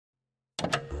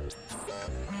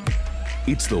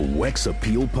It's the Wex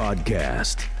Appeal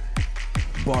Podcast.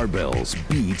 Barbells,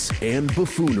 beats, and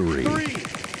buffoonery. 3,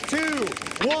 2,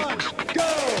 1, go!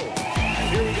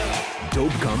 Here we go.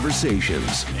 Dope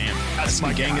conversations. Damn, that's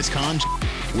my Genghis Khan.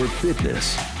 Where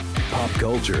fitness, pop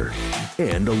culture,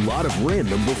 and a lot of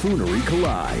random buffoonery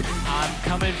collide. I'm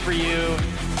coming for you.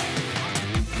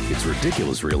 It's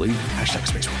ridiculous, really, Hashtag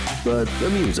Space War. but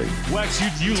amusing.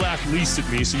 Wex, you laughed least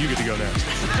at me, so you get to go next.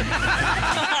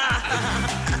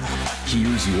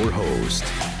 Here's your host,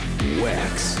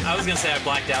 Wex. I was going to say I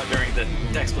blacked out during the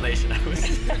explanation.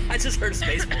 I just heard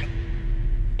Spaceball.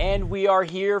 And we are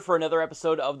here for another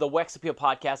episode of the Wex Appeal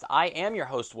Podcast. I am your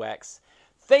host, Wex.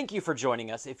 Thank you for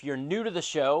joining us. If you're new to the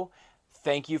show,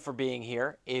 thank you for being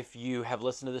here. If you have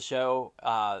listened to the show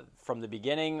from the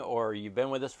beginning or you've been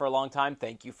with us for a long time,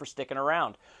 thank you for sticking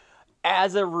around.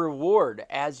 As a reward,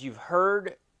 as you've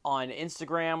heard on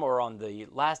Instagram or on the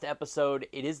last episode,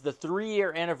 it is the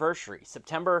 3-year anniversary.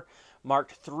 September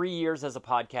marked 3 years as a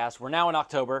podcast. We're now in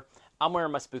October. I'm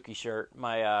wearing my spooky shirt,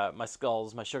 my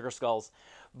skulls, my sugar skulls.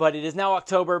 But it is now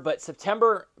October, but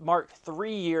September marked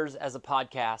 3 years as a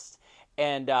podcast.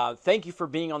 And thank you for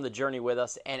being on the journey with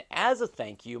us. And as a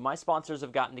thank you, my sponsors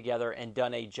have gotten together and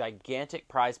done a gigantic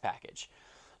prize package.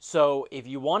 So if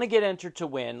you want to get entered to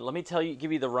win, let me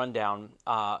give you the rundown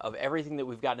of everything that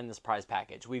we've got in this prize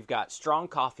package. We've got Strong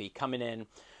Coffee coming in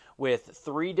with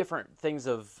 3 different things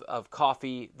of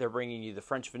coffee. They're bringing you the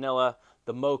French vanilla,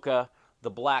 the mocha, the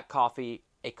black coffee,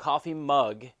 a coffee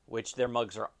mug, which their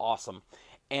mugs are awesome,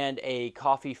 and a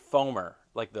coffee foamer,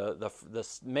 like the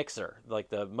mixer, like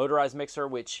the motorized mixer,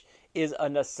 which is a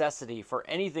necessity for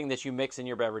anything that you mix in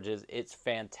your beverages. It's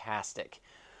fantastic.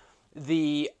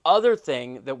 The other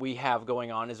thing that we have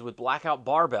going on is with Blackout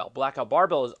Barbell. Blackout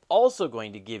Barbell is also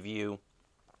going to give you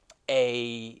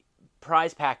a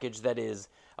prize package that is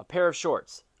a pair of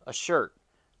shorts, a shirt,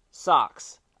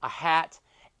 socks, a hat,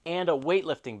 and a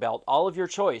weightlifting belt, all of your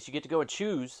choice. You get to go and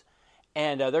choose,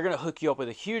 and they're going to hook you up with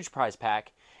a huge prize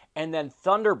pack. And then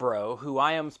Thunderbro, who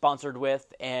I am sponsored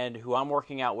with and who I'm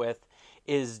working out with,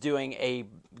 is doing a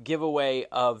giveaway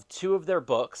of 2 of their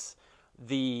books,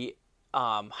 the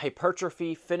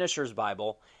Hypertrophy Finisher's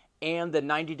Bible and the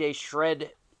 90-Day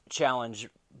Shred Challenge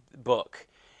book,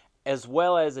 as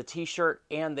well as a t-shirt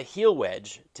and the heel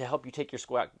wedge to help you take your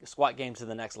squat game to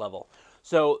the next level.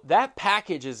 So that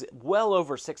package is well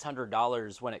over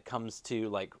 $600 when it comes to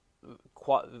like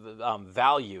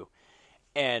value,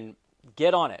 and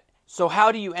get on it. So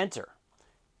how do you enter?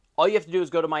 All you have to do is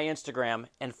go to my Instagram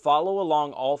and follow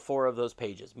along all 4 of those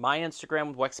pages. My Instagram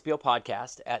with Wex Appeal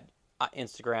Podcast at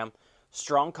Instagram,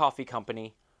 Strong Coffee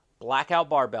Company, Blackout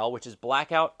Barbell, which is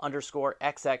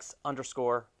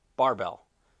blackout_XX_barbell.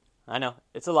 I know,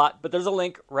 it's a lot, but there's a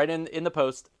link right in the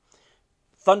post.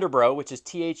 Thunderbro, which is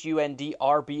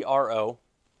THUNDRBRO.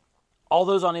 All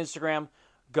those on Instagram.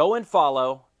 Go and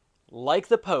follow, like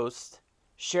the post,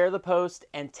 share the post,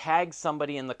 and tag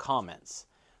somebody in the comments.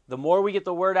 The more we get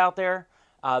the word out there,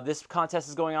 this contest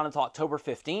is going on until October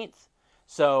 15th.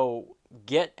 So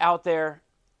get out there,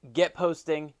 get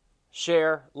posting,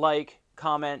 share, like,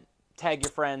 comment, tag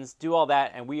your friends, do all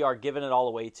that, and we are giving it all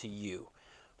away to you.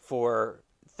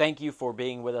 Thank you for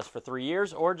being with us for 3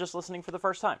 years or just listening for the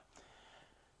first time.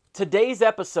 Today's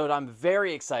episode I'm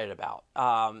very excited about.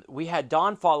 We had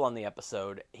Don Faul on the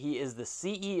episode. He is the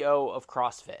CEO of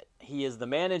CrossFit. He is the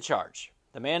man in charge,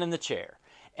 the man in the chair.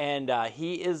 And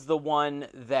he is the one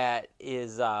that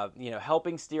is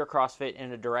helping steer CrossFit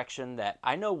in a direction that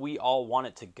I know we all want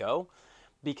it to go,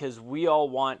 because we all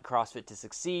want CrossFit to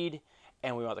succeed,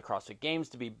 and we want the CrossFit Games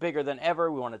to be bigger than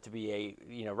ever. We want it to be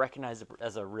recognized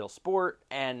as a real sport,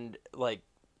 and like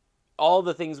all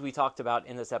the things we talked about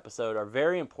in this episode are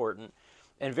very important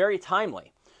and very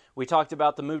timely. We talked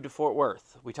about the move to Fort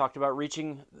Worth. We talked about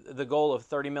reaching the goal of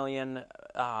 30 million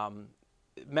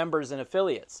members and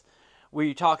affiliates.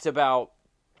 We talked about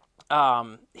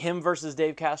him versus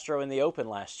Dave Castro in the Open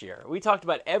last year. We talked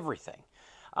about everything.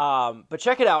 But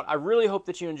check it out. I really hope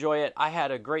that you enjoy it. I had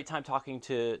a great time talking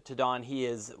to Don. He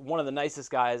is one of the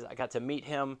nicest guys. I got to meet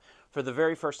him for the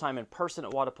very first time in person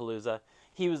at Wodapalooza.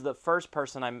 He was the first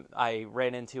person I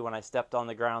ran into when I stepped on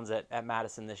the grounds at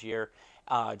Madison this year.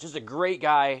 Just a great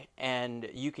guy, and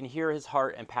you can hear his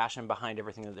heart and passion behind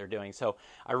everything that they're doing. So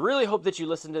I really hope that you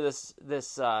listen to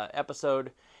this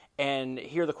episode and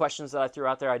hear the questions that I threw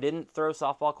out there. I didn't throw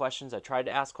softball questions. I tried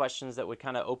to ask questions that would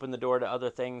kind of open the door to other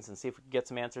things and see if we could get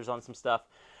some answers on some stuff.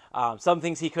 Some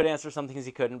things he could answer, some things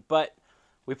he couldn't. But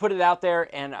we put it out there,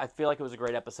 and I feel like it was a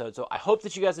great episode. So I hope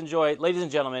that you guys enjoy. Ladies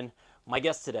and gentlemen, my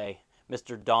guest today,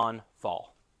 Mr. Don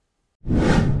Faul.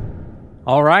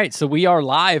 All right, so we are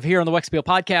live here on the WXPL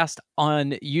podcast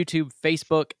on YouTube,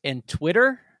 Facebook, and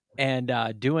Twitter, and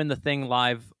doing the thing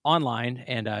live online.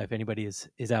 And if anybody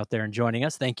is out there and joining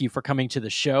us, thank you for coming to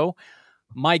the show.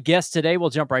 My guest today,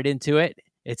 we'll jump right into it.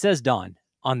 It says Don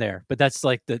on there, but that's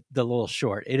like the little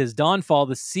short. It is Don Faul,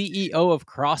 the CEO of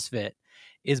CrossFit,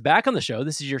 is back on the show.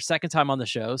 This is your second time on the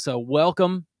show, so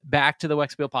welcome back to the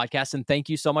WXPL podcast, and thank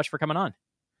you so much for coming on.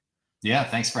 Yeah,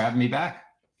 thanks for having me back.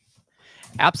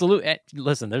 Absolutely.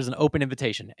 Listen, there's an open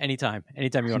invitation anytime you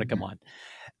want to come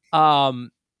on.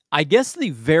 I guess the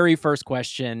very first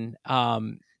question,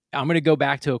 I'm going to go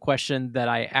back to a question that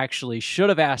I actually should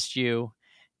have asked you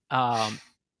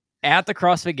at the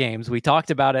CrossFit Games. We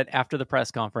talked about it after the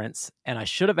press conference, and I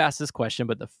should have asked this question,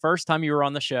 but the first time you were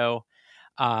on the show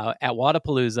at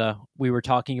Wadapalooza, we were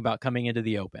talking about coming into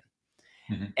the Open.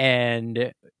 Mm-hmm.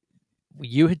 And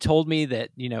you had told me that,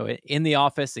 in the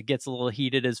office, it gets a little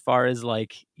heated as far as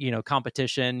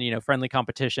competition, friendly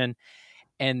competition,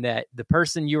 and that the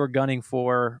person you were gunning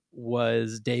for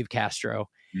was Dave Castro.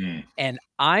 Mm. And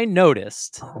I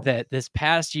noticed that this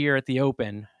past year at the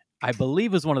Open, I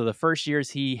believe was one of the first years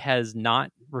he has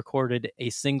not recorded a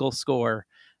single score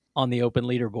on the Open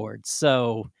leaderboard.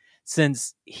 So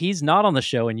since he's not on the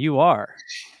show and you are,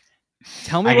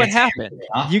 tell me what happened.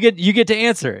 You get to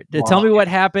answer it. Well, tell me what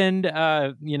happened.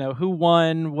 Who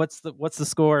won? What's the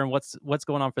score, and what's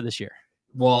going on for this year?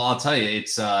 Well, I'll tell you,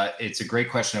 it's a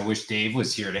great question. I wish Dave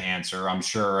was here to answer. I'm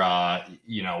sure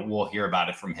we'll hear about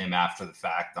it from him after the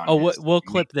fact. We'll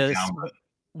clip this.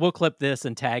 We'll clip this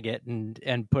and tag it and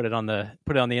put it on the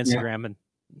Instagram and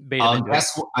bait it into it.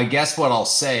 I guess what I'll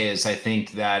say is I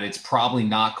think that it's probably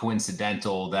not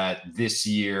coincidental that this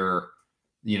year,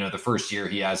 the first year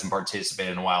he hasn't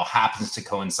participated in a while, happens to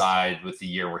coincide with the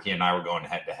year where he and I were going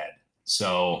head to head.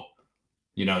 So,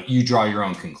 you draw your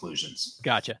own conclusions.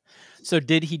 Gotcha. So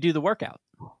did he do the workout?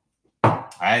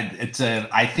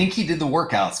 I think he did the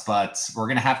workouts, but we're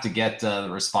going to have to get the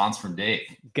response from Dave.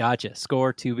 Gotcha.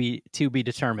 Score to be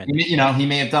determined. He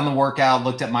may have done the workout,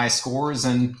 looked at my scores,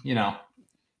 and,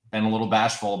 been a little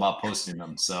bashful about posting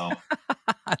them. So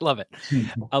I love it.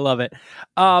 I love it.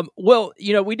 Well,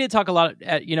 we did talk a lot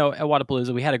at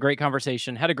Wadapalooza. We had a great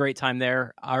conversation, had a great time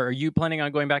there. Are you planning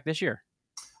on going back this year?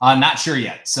 Not sure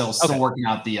yet. So still working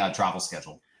out the travel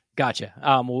schedule. Gotcha.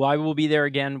 Well, I will be there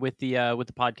again with the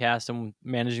podcast and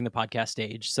managing the podcast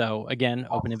stage. So again,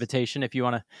 open invitation. If you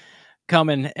want to come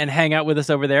and hang out with us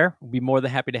over there, we'll be more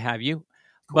than happy to have you.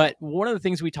 But one of the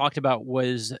things we talked about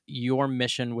was your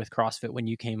mission with CrossFit when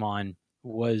you came on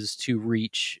was to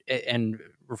reach, and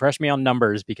refresh me on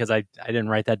numbers because I didn't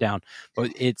write that down,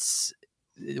 but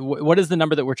what is the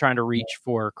number that we're trying to reach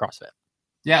for CrossFit?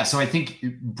 Yeah. So I think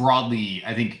broadly,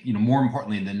 more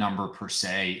importantly, the number per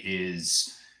se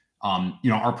is,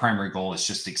 our primary goal is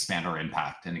just to expand our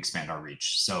impact and expand our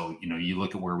reach. So, you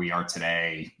look at where we are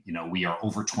today, we are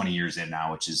over 20 years in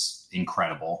now, which is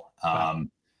incredible. Wow.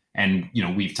 And,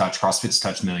 CrossFit's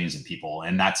touched millions of people,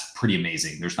 and that's pretty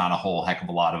amazing. There's not a whole heck of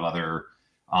a lot of other,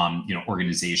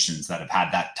 organizations that have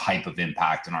had that type of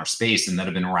impact in our space and that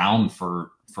have been around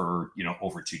for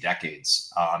over 2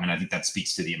 decades. And I think that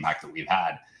speaks to the impact that we've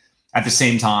had. At the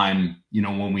same time,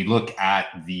 when we look at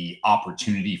the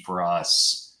opportunity for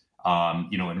us,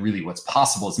 and really what's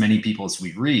possible, as many people as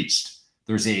we've reached,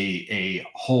 there's a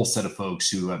whole set of folks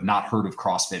who have not heard of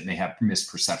CrossFit, may have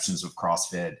misperceptions of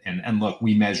CrossFit. And look,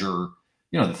 we measure,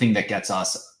 the thing that gets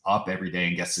us up every day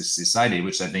and gets us excited,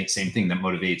 which I think same thing that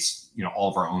motivates, all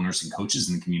of our owners and coaches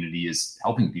in the community, is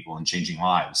helping people and changing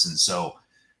lives. And so,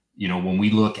 when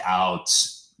we look out,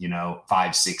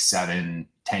 5, 6, 7,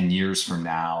 10 years from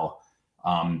now,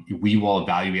 we will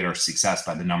evaluate our success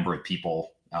by the number of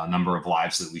people, number of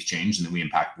lives that we've changed and the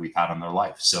impact we've had on their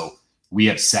life. So we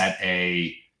have set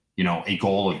a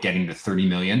goal of getting to 30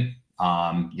 million,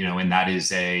 and that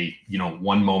is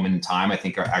one moment in time. I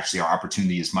think our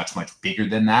opportunity is much, much bigger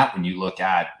than that. When you look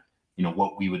at,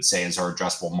 what we would say is our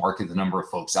addressable market, the number of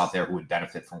folks out there who would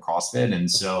benefit from CrossFit.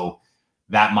 And so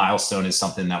that milestone is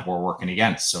something that we're working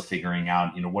against. So figuring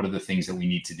out, what are the things that we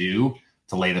need to do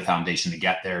to lay the foundation to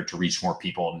get there, to reach more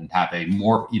people and have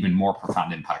even more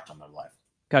profound impact on their life.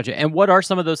 Gotcha. And what are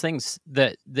some of those things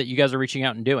that you guys are reaching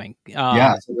out and doing?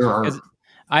 So there are.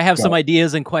 I have some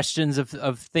ideas and questions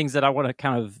of things that I want to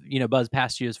kind of, buzz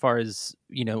past you as far as,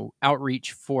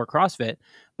 outreach for CrossFit.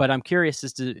 But I'm curious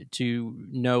as to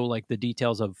know like the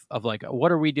details of like,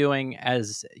 what are we doing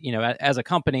as a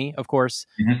company, of course,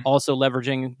 also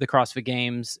leveraging the CrossFit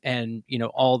Games and,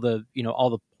 all the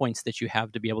points that you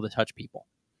have to be able to touch people.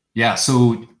 Yeah.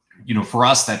 So, for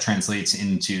us, that translates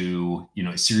into,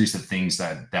 a series of things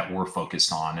that we're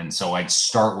focused on. And so I'd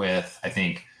start with, I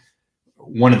think,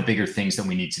 one of the bigger things that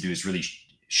we need to do is really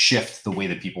shift the way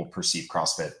that people perceive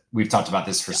CrossFit. We've talked about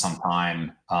this for some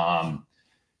time.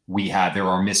 There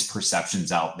are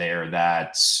misperceptions out there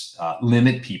that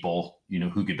limit people,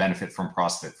 who could benefit from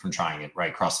CrossFit from trying it,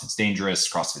 right? CrossFit's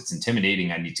dangerous. CrossFit's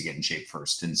intimidating. I need to get in shape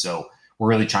first. And so we're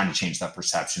really trying to change that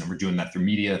perception. And we're doing that through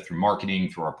media, through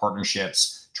marketing, through our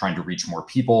partnerships, trying to reach more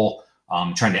people,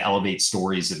 trying to elevate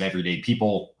stories of everyday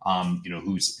people,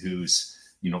 whose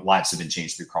lives have been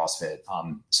changed through CrossFit.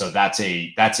 So that's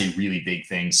a really big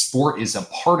thing. Sport is a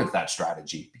part of that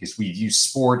strategy because we view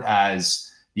sport as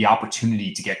the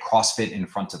opportunity to get CrossFit in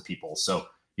front of people. So,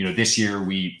 this year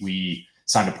we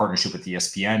signed a partnership with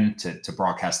ESPN to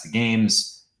broadcast the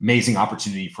games. Amazing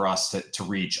opportunity for us to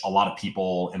reach a lot of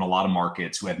people in a lot of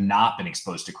markets who have not been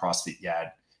exposed to CrossFit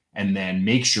yet, and then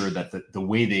make sure that the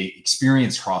way they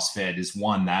experience CrossFit is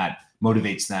one that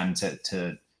motivates them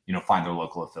to find their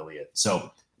local affiliate.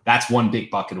 So that's one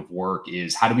big bucket of work,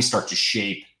 is how do we start to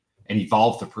shape and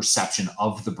evolve the perception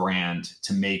of the brand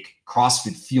to make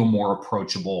CrossFit feel more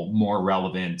approachable, more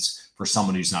relevant for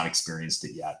someone who's not experienced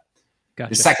it yet. Gotcha.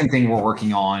 The second thing we're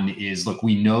working on is, look,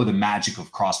 we know the magic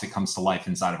of CrossFit comes to life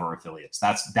inside of our affiliates.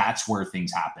 That's where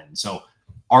things happen. So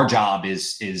our job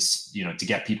is to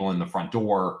get people in the front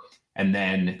door. And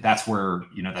then that's where,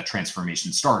 that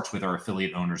transformation starts with our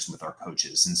affiliate owners and with our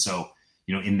coaches. And so,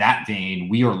 in that vein,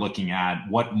 we are looking at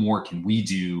what more can we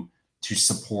do to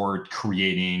support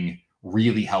creating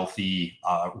really healthy,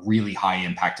 really high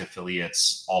impact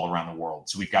affiliates all around the world.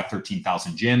 So we've got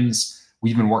 13,000 gyms.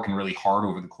 We've been working really hard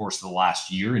over the course of the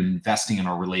last year and investing in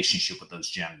our relationship with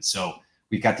those gyms. So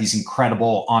we've got these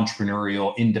incredible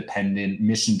entrepreneurial, independent,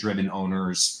 mission-driven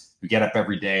owners who get up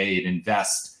every day and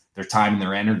invest their time and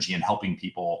their energy in helping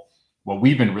people. What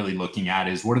we've been really looking at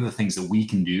is, what are the things that we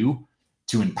can do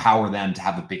to empower them to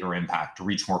have a bigger impact, to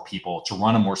reach more people, to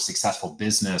run a more successful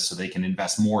business so they can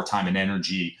invest more time and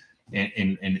energy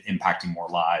in impacting more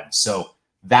lives. So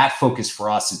that focus for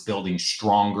us is building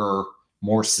stronger,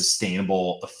 more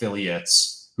sustainable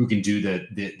affiliates who can do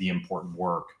the important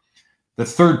work. The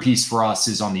third piece for us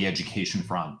is on the education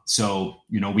front. So,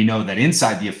 we know that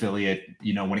inside the affiliate,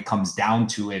 when it comes down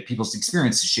to it, people's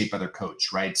experience is shaped by their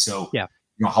coach, right? So, yeah.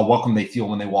 How welcome they feel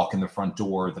when they walk in the front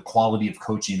door, the quality of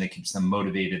coaching that keeps them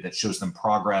motivated, that shows them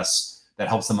progress, that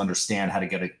helps them understand how to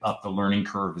get up the learning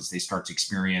curve as they start to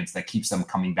experience, that keeps them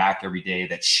coming back every day,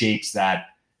 that shapes that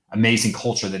amazing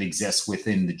culture that exists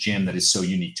within the gym that is so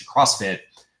unique to CrossFit.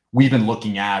 We've been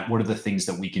looking at what are the things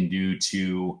that we can do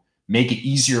to make it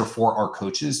easier for our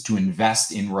coaches to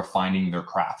invest in refining their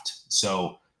craft.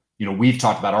 So, we've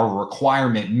talked about our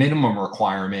minimum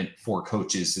requirement for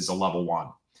coaches is a level 1.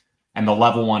 And the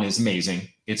level 1 is amazing.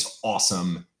 It's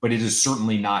awesome, but it is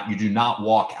certainly not, you do not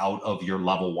walk out of your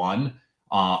level 1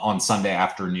 on Sunday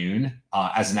afternoon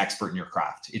as an expert in your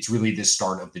craft. It's really the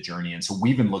start of the journey. And so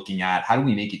we've been looking at, how do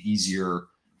we make it easier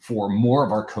for more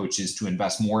of our coaches to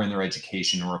invest more in their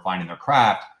education and refining their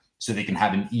craft so they can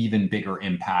have an even bigger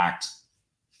impact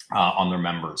on their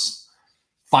members.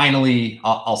 Finally,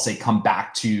 I'll say come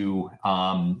back to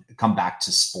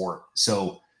sport.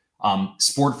 So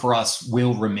sport for us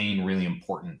will remain really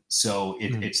important. So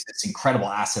it's this incredible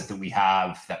asset that we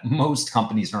have that most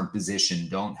companies in our position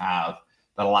don't have,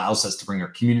 that allows us to bring our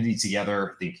community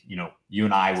together. I think, you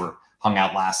and I were hung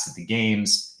out last at the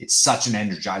games. It's such an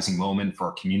energizing moment for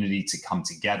our community to come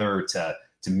together, to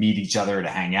meet each other, to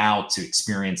hang out, to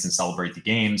experience and celebrate the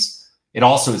games. It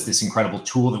also is this incredible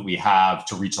tool that we have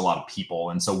to reach a lot of people.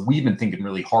 And so we've been thinking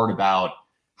really hard about,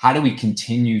 how do we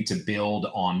continue to build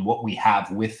on what we have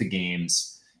with the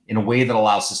games in a way that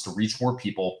allows us to reach more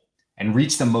people and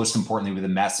reach them, most importantly, with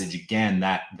a message, again,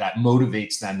 that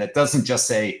motivates them, that doesn't just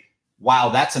say, wow,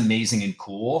 that's amazing and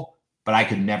cool, but I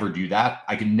could never do that.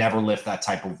 I could never lift that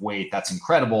type of weight. That's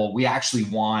incredible. We actually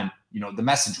want, the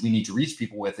message we need to reach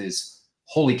people with is,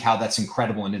 holy cow, that's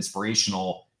incredible and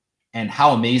inspirational. And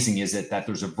how amazing is it that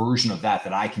there's a version of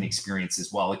that I can experience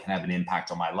as well? It can have an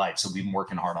impact on my life. So we've been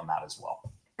working hard on that as well.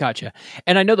 Gotcha.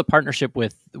 And I know the partnership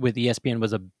with ESPN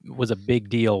was a big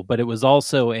deal, but it was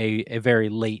also a very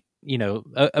late,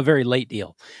 a very late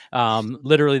deal,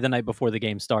 literally the night before the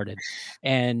game started.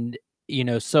 And,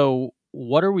 so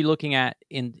what are we looking at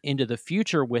into the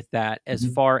future with that, as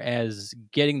far as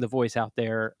getting the voice out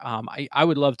there? I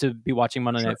would love to be watching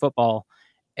Monday Night Football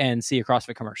and see a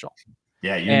CrossFit commercial.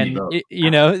 Yeah,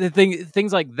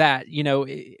 things like that.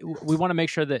 We want to make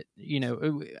sure that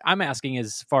I'm asking,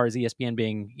 as far as ESPN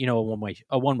being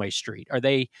a one way street. Are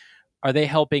they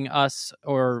helping us,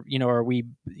 or are we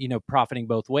profiting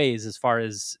both ways? As far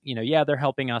as they're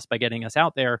helping us by getting us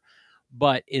out there,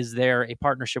 but is there a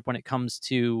partnership when it comes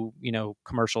to,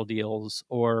 commercial deals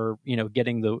or,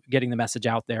 getting the message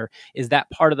out there? Is that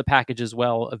part of the package as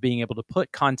well, of being able to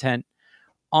put content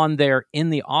on there in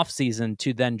the off season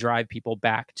to then drive people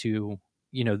back to,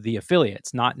 the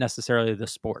affiliates, not necessarily the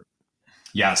sport?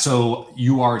 Yeah, so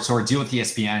our deal with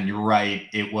ESPN, you're right.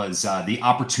 It was the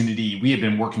opportunity. We had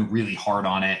been working really hard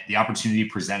on it. The opportunity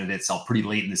presented itself pretty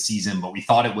late in the season, but we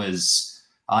thought it was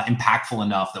impactful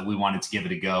enough that we wanted to give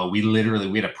it a go. We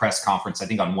had a press conference, I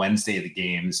think on Wednesday of the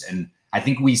games, and I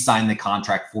think we signed the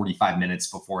contract 45 minutes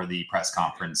before the press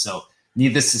conference. So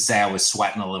needless to say, I was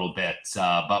sweating a little bit,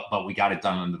 but we got it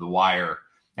done under the wire.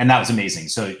 And that was amazing.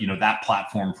 So, that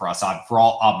platform for us, for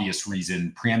all obvious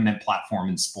reason, preeminent platform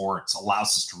in sports, allows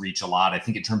us to reach a lot. I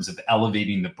think in terms of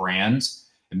elevating the brand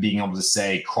and being able to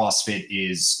say CrossFit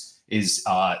is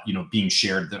being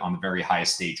shared on the very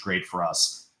highest stage, great for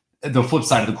us. The flip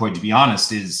side of the coin, to be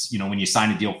honest, is, when you sign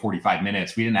a deal 45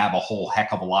 minutes, we didn't have a whole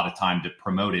heck of a lot of time to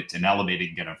promote it and elevate it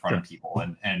and get in front of people.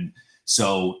 And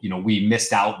so, we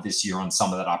missed out this year on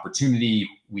some of that opportunity.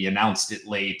 We announced it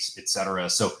late, et cetera.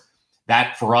 So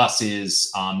that for us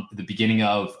is the beginning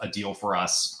of a deal for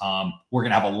us. We're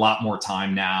going to have a lot more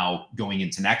time now going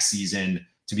into next season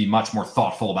to be much more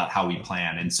thoughtful about how we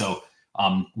plan. And so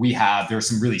there's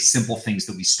some really simple things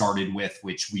that we started with,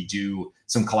 which we do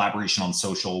some collaboration on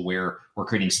social where we're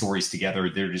creating stories together.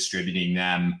 They're distributing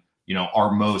them.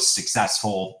 Our most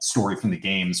successful story from the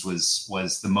games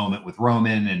was the moment with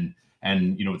Roman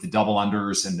and with the double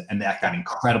unders, and that got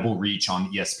incredible reach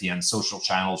on ESPN social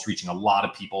channels, reaching a lot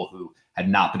of people who had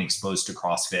not been exposed to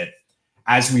CrossFit.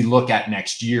 As we look at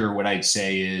next year, what I'd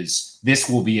say is this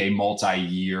will be a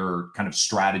multi-year kind of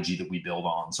strategy that we build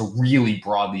on. So really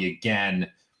broadly, again,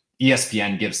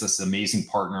 ESPN gives us an amazing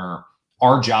partner.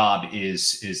 Our job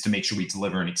is to make sure we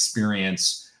deliver an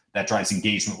experience that drives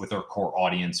engagement with our core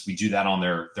audience. We do that on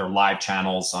their live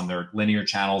channels, on their linear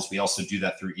channels. We also do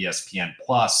that through ESPN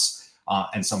Plus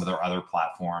and some of their other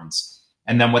platforms.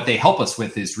 And then what they help us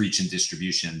with is reach and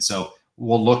distribution. So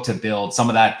we'll look to build. Some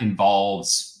of that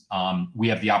involves we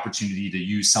have the opportunity to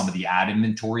use some of the ad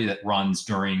inventory that runs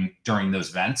during those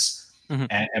events. Mm-hmm.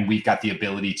 And we've got the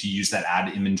ability to use that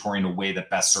ad inventory in a way that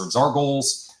best serves our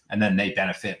goals. And then they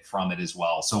benefit from it as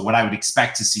well. So what I would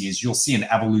expect to see is you'll see an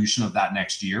evolution of that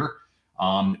next year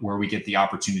where we get the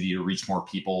opportunity to reach more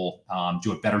people,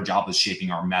 do a better job of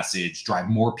shaping our message, drive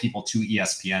more people to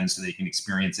ESPN so they can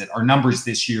experience it. Our numbers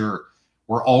this year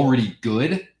were already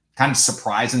good, kind of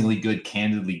surprisingly good,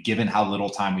 candidly, given how little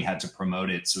time we had to promote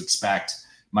it. So expect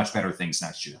much better things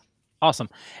next year. Awesome.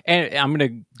 And I'm going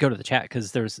to go to the chat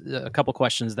because there's a couple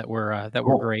questions that were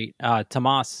great.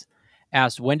 Tomas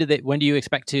asked, when do you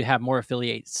expect to have more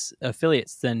affiliates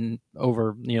than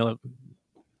over,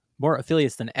 more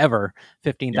affiliates than ever,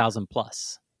 15,000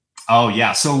 plus? Oh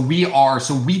yeah. So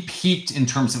we peaked in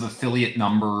terms of affiliate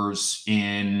numbers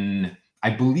in, I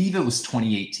believe it was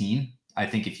 2018. I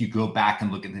think if you go back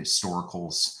and look at the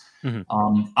historicals,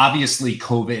 mm-hmm. Obviously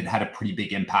COVID had a pretty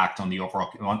big impact on the overall,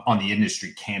 on the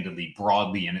industry, candidly,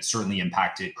 broadly, and it certainly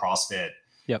impacted CrossFit.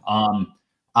 Yep.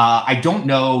 I don't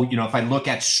know, if I look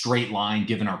at straight line,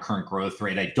 given our current growth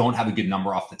rate, I don't have a good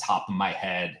number off the top of my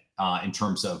head in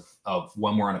terms of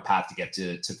when we're on a path to get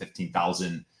to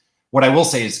 15,000. What I will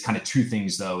say is kind of two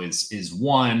things though, is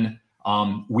one,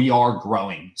 we are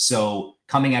growing. So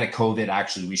coming out of COVID,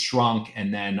 actually we shrunk,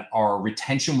 and then our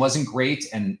retention wasn't great.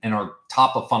 And our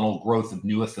top of funnel growth of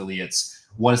new affiliates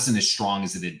wasn't as strong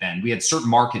as it had been. We had certain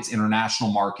markets,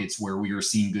 international markets, where we were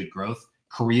seeing good growth.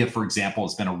 Korea, for example,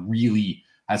 has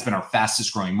been our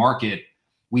fastest growing market.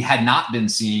 We had not been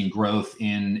seeing growth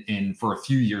in for a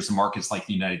few years in markets like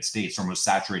the United States, our most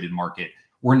saturated market.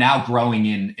 We're now growing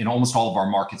in almost all of our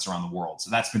markets around the world. So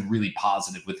that's been really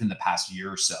positive within the past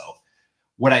year or so.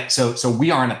 So we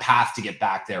are on a path to get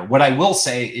back there. What I will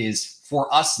say is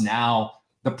for us now,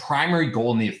 the primary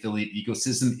goal in the affiliate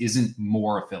ecosystem isn't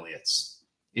more affiliates.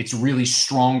 It's really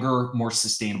stronger, more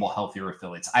sustainable, healthier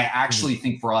affiliates. I actually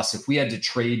think for us, if we had to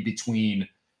trade between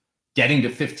getting to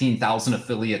 15,000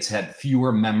 affiliates, had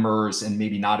fewer members and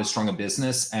maybe not as strong a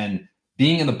business, and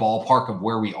being in the ballpark of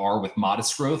where we are with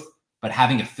modest growth, but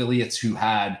having affiliates who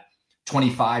had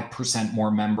 25% more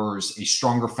members, a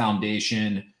stronger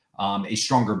foundation, a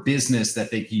stronger business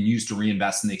that they can use to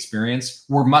reinvest in the experience,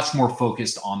 we're much more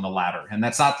focused on the latter. And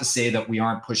that's not to say that we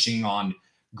aren't pushing on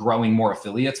growing more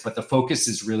affiliates, but the focus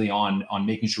is really on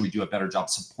making sure we do a better job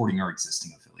supporting our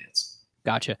existing affiliates.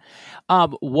 Gotcha.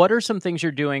 What are some things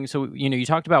you're doing? So, you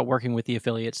talked about working with the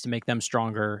affiliates to make them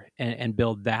stronger and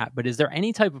build that, but is there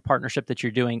any type of partnership that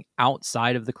you're doing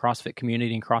outside of the CrossFit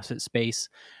community and CrossFit space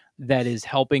that is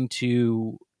helping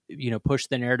to push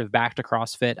the narrative back to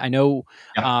CrossFit. I know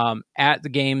at the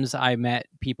games, I met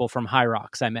people from High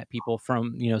Rocks. I met people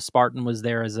from, Spartan was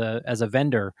there as a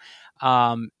vendor.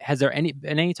 Has there been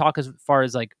any talk as far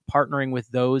as like partnering with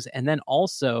those? And then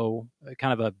also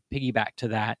kind of a piggyback to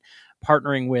that,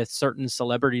 partnering with certain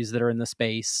celebrities that are in the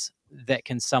space that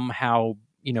can somehow,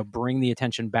 bring the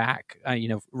attention back.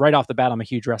 Right off the bat, I'm a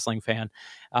huge wrestling fan.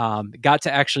 Got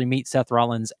to actually meet Seth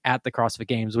Rollins at the CrossFit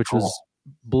Games, which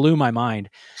blew my mind.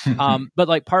 But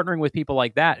like partnering with people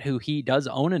like that, who he does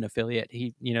own an affiliate,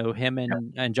 him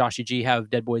and Joshy G have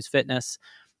Dead Boys Fitness,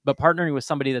 but partnering with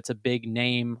somebody that's a big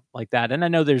name like that. And I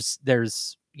know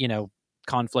there's,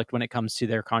 conflict when it comes to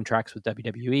their contracts with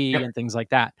WWE and things like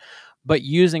that, but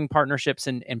using partnerships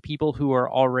and people who are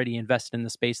already invested in the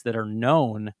space that are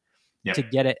known to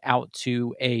get it out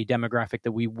to a demographic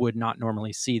that we would not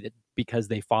normally see, that because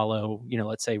they follow,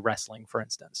 let's say wrestling, for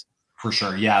instance. For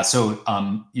sure. Yeah. So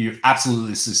you absolutely,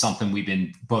 this is something we've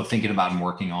been both thinking about and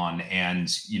working on. And,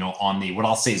 on the, what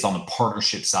I'll say is on the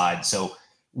partnership side. So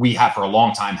we have for a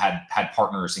long time had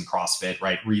partners in CrossFit,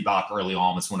 right? Reebok early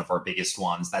on was one of our biggest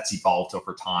ones. That's evolved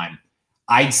over time.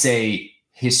 I'd say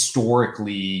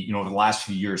historically, over the last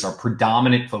few years, our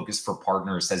predominant focus for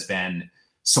partners has been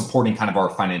supporting kind of our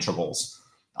financial goals.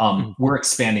 We're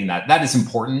expanding that. That is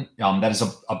important. That is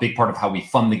a big part of how we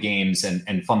fund the games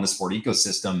and fund the sport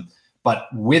ecosystem. But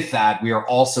with that, we are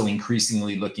also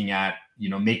increasingly looking at,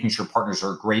 making sure partners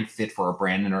are a great fit for our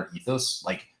brand and our ethos.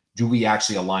 Like, do we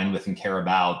actually align with and care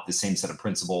about the same set of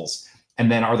principles?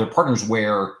 And then are there partners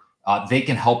where they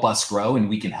can help us grow and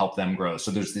we can help them grow?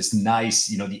 So there's this nice,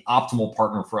 the optimal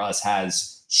partner for us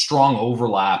has strong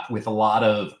overlap with a lot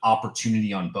of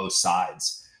opportunity on both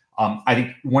sides. I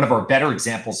think one of our better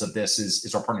examples of this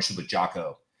is our partnership with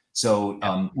Jocko.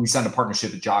 So we signed a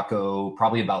partnership with Jocko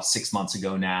probably about 6 months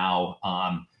ago now.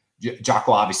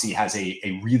 Jocko obviously has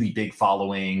a really big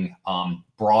following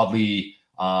broadly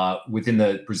within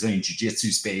the Brazilian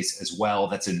Jiu-Jitsu space as well.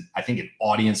 That's I think an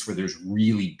audience where there's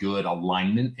really good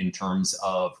alignment in terms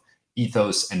of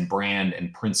ethos and brand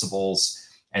and principles.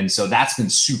 And so that's been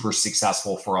super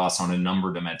successful for us on a number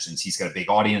of dimensions. He's got a big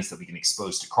audience that we can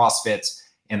expose to CrossFit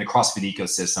and the CrossFit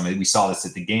ecosystem. And we saw this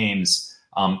at the games.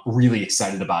 Really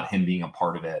excited about him being a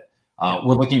part of it.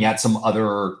 We're looking at some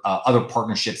other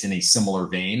partnerships in a similar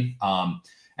vein.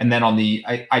 And then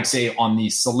I'd say on the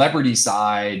celebrity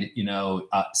side,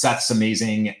 Seth's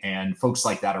amazing and folks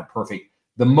like that are perfect.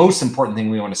 The most important thing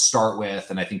we want to start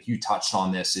with, and I think you touched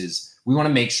on this, is we want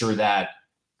to make sure that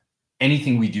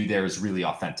anything we do there is really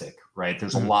authentic, right?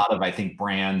 There's a lot of, I think,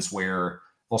 brands where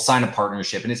they'll sign a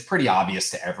partnership and it's pretty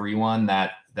obvious to everyone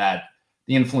that the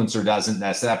influencer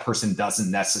that person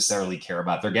doesn't necessarily care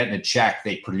about. They're getting a check,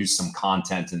 they produce some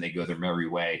content and they go their merry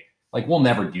way. Like, we'll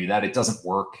never do that. It doesn't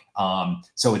work.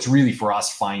 So it's really for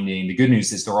us finding, the good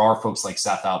news is there are folks like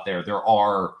Seth out there. There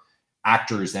are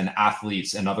actors and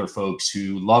athletes and other folks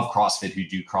who love CrossFit, who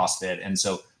do CrossFit. And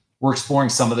so we're exploring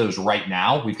some of those right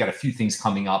now. We've got a few things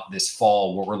coming up this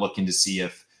fall where we're looking to see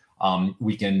if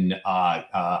we can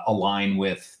align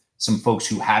with some folks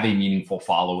who have a meaningful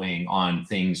following on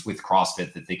things with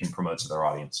CrossFit that they can promote to their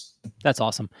audience. That's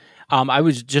awesome. I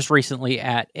was just recently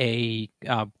at a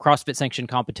CrossFit sanctioned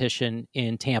competition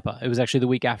in Tampa. It was actually the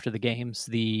week after the games,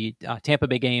 the Tampa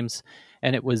Bay Games,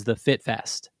 and it was the Fit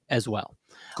Fest as well.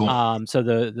 Cool. So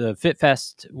the Fit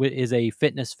Fest is a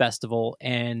fitness festival,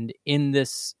 and in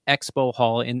this expo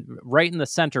hall, right in the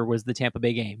center was the Tampa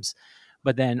Bay Games,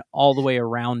 but then all the way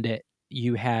around it,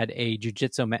 you had a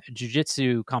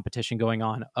jiu-jitsu competition going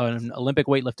on, an Olympic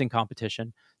weightlifting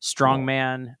competition,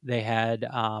 strongman. They had,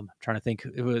 I'm trying to think,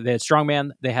 they had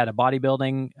strongman. They had a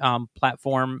bodybuilding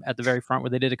platform at the very front where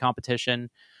they did a competition.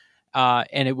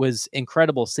 And it was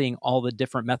incredible seeing all the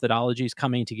different methodologies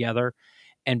coming together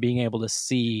and being able to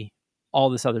see all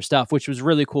this other stuff, which was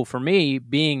really cool for me,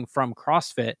 being from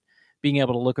CrossFit, being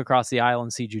able to look across the aisle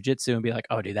and see jiu-jitsu and be like,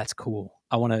 oh dude, that's cool.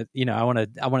 I want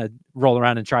to roll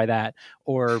around and try that.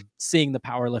 Or seeing the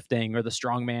powerlifting or the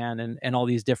strongman and all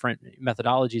these different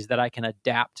methodologies that I can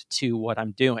adapt to what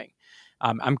I'm doing.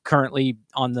 I'm currently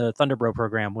on the Thunderbro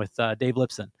program with Dave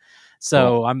Lipson.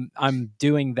 So cool. I'm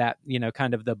doing that,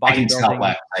 kind of the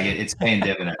bodybuilding. It's paying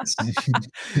dividends.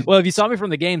 Well, if you saw me from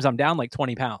the games, I'm down like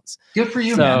 20 pounds. Good for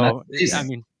you, man.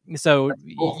 So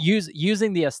cool.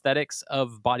 Using the aesthetics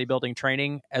of bodybuilding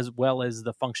training as well as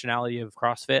the functionality of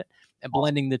CrossFit and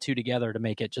blending the two together to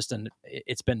make it just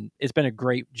it's been a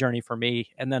great journey for me.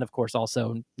 And then of course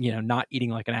also, not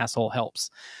eating like an asshole helps.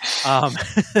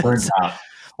 Turns out.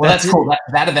 Well, that's cool.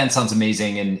 That event sounds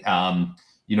amazing. And,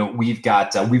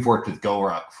 we've worked with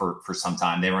Gora for some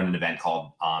time. They run an event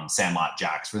called Sandlot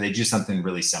Jacks, where they do something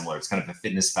really similar. It's kind of a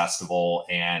fitness festival,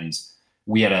 and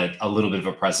we had a little bit of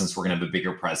a presence. We're going to have a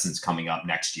bigger presence coming up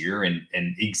next year. And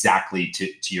exactly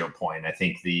to your point, I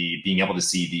think being able to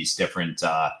see these different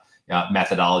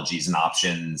methodologies and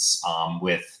options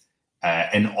with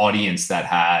an audience that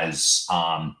has,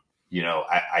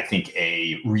 I think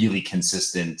a really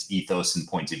consistent ethos and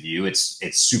point of view. It's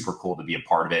super cool to be a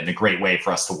part of it, and a great way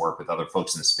for us to work with other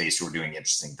folks in the space who are doing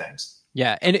interesting things.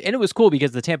 Yeah, and it was cool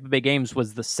because the Tampa Bay Games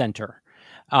was the center.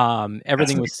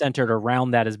 Everything was centered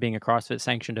around that as being a CrossFit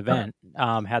sanctioned event.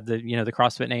 Had the the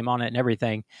CrossFit name on it and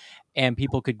everything, and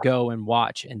people could go and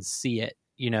watch and see it.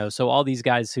 So all these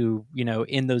guys who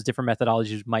in those different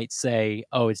methodologies might say,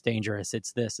 "Oh, it's dangerous.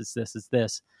 It's this. It's this. It's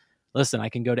this." Listen, I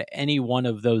can go to any one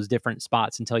of those different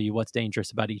spots and tell you what's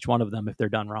dangerous about each one of them if they're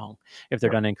done wrong, if they're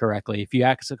done incorrectly. If you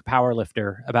ask a power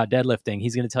lifter about deadlifting,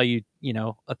 he's going to tell you,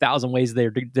 1,000 ways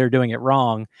they're doing it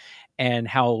wrong, and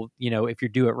how, if you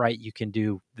do it right, you can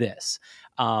do this.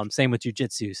 Same with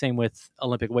jiu-jitsu, same with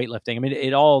Olympic weightlifting. I mean,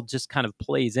 it all just kind of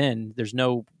plays in. There's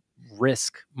no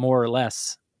risk, more or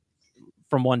less,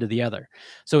 from one to the other.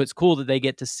 So it's cool that they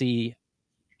get to see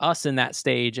us in that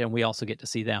stage, and we also get to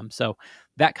see them. So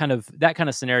that kind of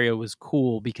scenario was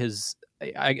cool because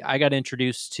I got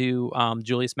introduced to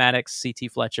Julius Maddox,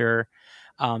 CT Fletcher,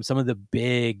 some of the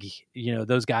big,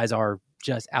 those guys are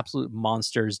just absolute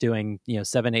monsters doing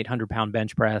 700-800 pound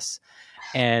bench press,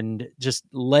 and just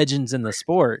legends in the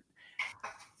sport.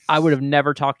 I would have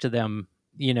never talked to them.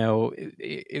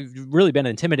 It really been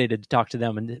intimidated to talk to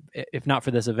them, and if not for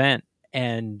this event.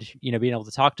 And, being able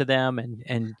to talk to them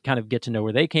and kind of get to know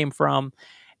where they came from,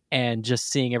 and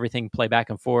just seeing everything play back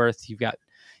and forth. You've got,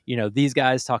 these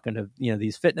guys talking to,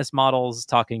 these fitness models,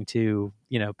 talking to,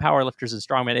 power lifters and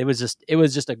strongmen. It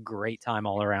was just a great time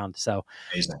all around. So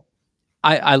amazing.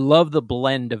 I love the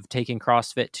blend of taking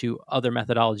CrossFit to other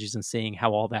methodologies and seeing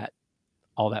how all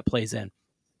that plays in.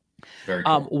 Very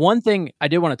cool. One thing I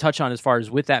did want to touch on as far as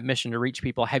with that mission to reach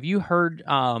people, have you heard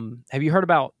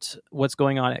about what's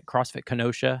going on at CrossFit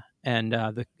Kenosha and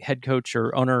the head coach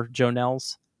or owner, Joe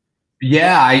Nels?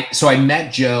 Yeah. I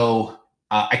met Joe.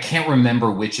 I can't remember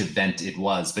which event it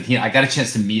was, but I got a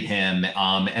chance to meet him.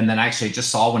 And then actually I just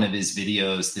saw one of his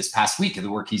videos this past week of the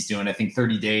work he's doing, I think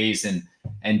 30 days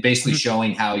and basically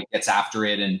showing how he gets after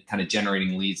it and kind of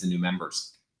generating leads and new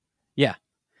members. Yeah.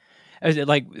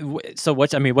 So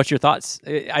what's your thoughts?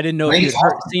 I didn't know if you'd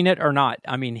seen it or not.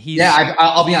 I mean,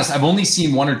 I'll be honest. I've only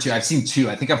seen one or two. I've seen two.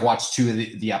 I think I've watched two of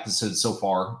the episodes so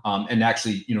far. And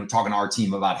actually, talking to our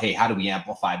team about, hey, how do we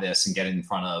amplify this and get it in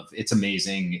front of? It's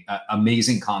amazing,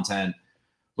 amazing content.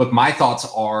 Look, my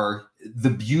thoughts are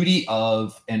the beauty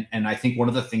of, and I think one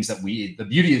of the things the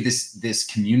beauty of this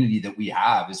community that we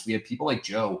have is we have people like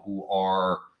Joe who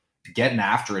are getting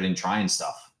after it and trying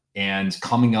stuff and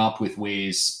coming up with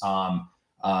ways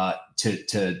to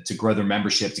grow their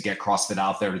membership, to get CrossFit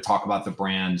out there, to talk about the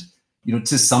brand.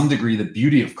 To some degree, the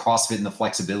beauty of CrossFit and the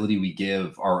flexibility we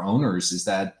give our owners is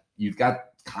that you've got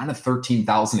kind of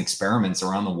 13,000 experiments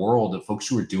around the world of folks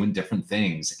who are doing different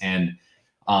things. And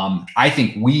I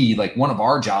think one of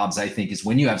our jobs, I think, is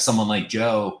when you have someone like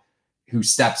Joe who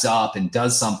steps up and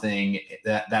does something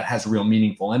that has real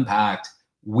meaningful impact,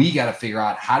 we got to figure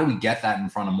out how do we get that in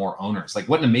front of more owners. Like,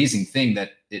 what an amazing thing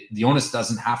that the onus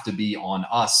doesn't have to be on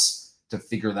us to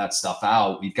figure that stuff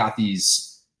out. We've got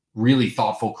these really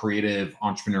thoughtful, creative,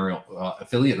 entrepreneurial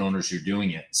affiliate owners who are doing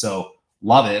it. So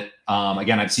love it.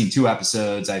 Again, I've seen 2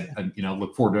 episodes. I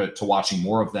look forward to watching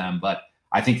more of them. But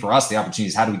I think for us, the opportunity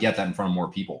is how do we get that in front of more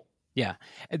people? Yeah,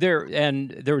 there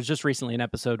was just recently an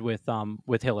episode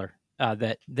with Hiller.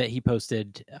 That he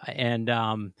posted, and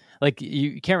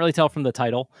you can't really tell from the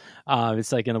title.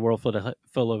 It's like in a world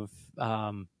full of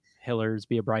Hillers,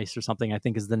 be a Bryce or something, I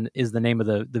think is the name of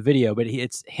the video. But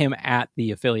it's him at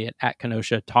the affiliate at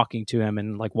Kenosha talking to him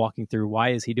and like walking through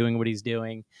why is he doing what he's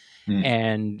doing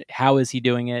and how is he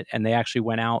doing it. And they actually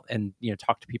went out and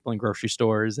talked to people in grocery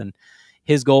stores, and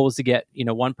his goal was to get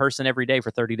one person every day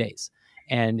for 30 days,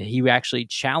 and he actually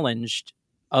challenged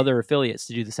other affiliates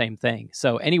to do the same thing.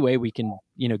 So anyway, we can,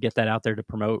 get that out there to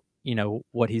promote,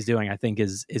 what he's doing, I think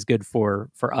is good for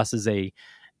us as a,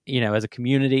 as a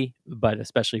community, but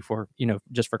especially for,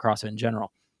 just for CrossFit in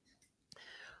general.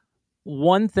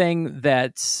 One thing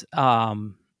that's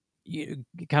you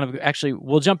kind of actually,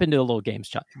 we'll jump into a little games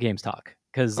talk.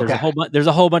 Because there's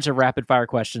a whole bunch of rapid fire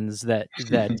questions that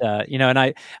and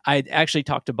I actually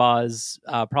talked to Boz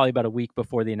probably about a week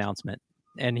before the announcement.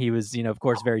 And he was, of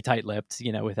course, very tight-lipped,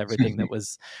 with everything that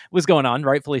was going on,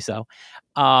 rightfully so.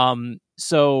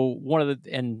 So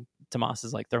and Tomas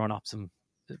is like throwing off some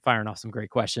firing off some great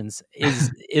questions.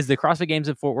 Is the CrossFit Games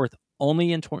in Fort Worth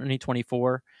only in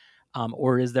 2024,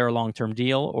 or is there a long-term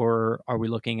deal, or are we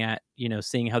looking at,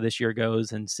 seeing how this year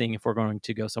goes and seeing if we're going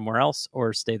to go somewhere else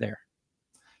or stay there?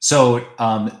 So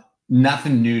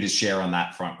nothing new to share on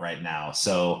that front right now.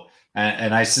 So,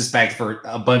 and I suspect for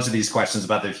a bunch of these questions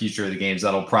about the future of the games,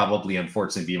 that'll probably,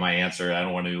 unfortunately, be my answer. I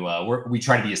don't want to, we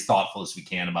try to be as thoughtful as we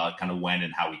can about kind of when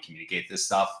and how we communicate this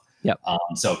stuff. Yep.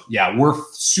 So yeah, we're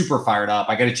super fired up.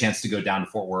 I got a chance to go down to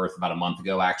Fort Worth about a month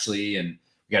ago, actually, and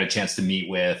we got a chance to meet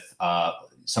with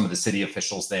some of the city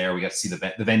officials there. We got to see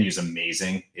the venue's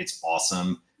amazing. It's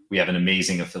awesome. We have an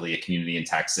amazing affiliate community in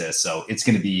Texas, so it's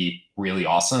going to be really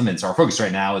awesome. And so our focus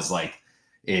right now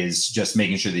is just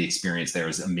making sure the experience there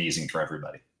is amazing for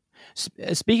everybody.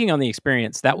 Speaking on the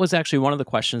experience, that was actually one of the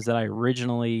questions that I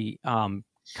originally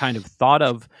kind of thought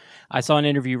of. I saw an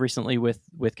interview recently with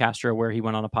Castro where he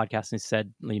went on a podcast and he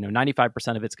said,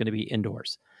 95% of it's going to be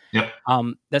indoors. Yep.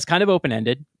 That's kind of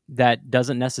open-ended. That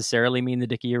doesn't necessarily mean the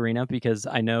Dickey Arena, because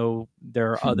I know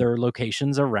there are other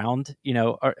locations around,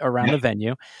 around the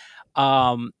venue.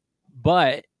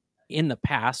 But in the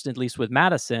past, at least with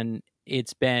Madison,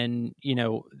 it's been,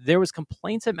 there was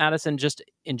complaints at Madison just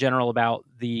in general about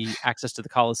the access to the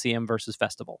Coliseum versus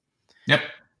festival. Yep.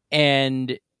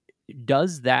 And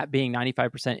does that being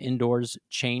 95% indoors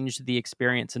change the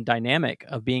experience and dynamic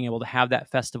of being able to have that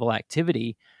festival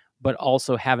activity, but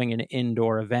also having an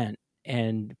indoor event?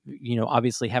 And,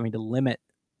 obviously having to limit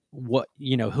what,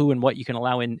 who and what you can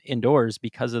allow indoors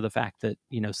because of the fact that,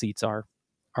 seats are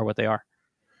what they are.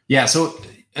 Yeah. So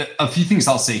a few things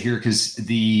I'll say here, because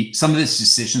some of these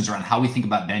decisions around how we think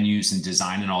about venues and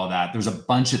design and all of that, there's a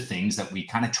bunch of things that we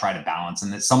kind of try to balance,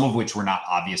 and that some of which were not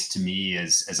obvious to me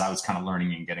as I was kind of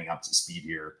learning and getting up to speed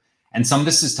here. And some of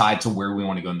this is tied to where we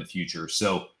want to go in the future.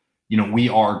 So, we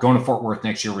are going to Fort Worth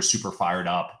next year. We're super fired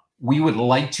up. We would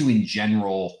like to, in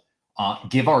general,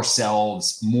 give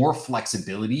ourselves more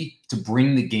flexibility to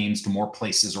bring the games to more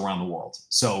places around the world.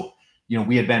 So,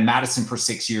 we had been Madison for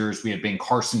 6 years. We had been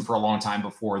Carson for a long time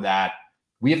before that.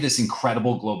 We have this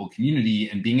incredible global community,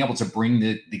 and being able to bring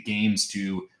the games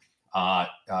to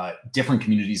different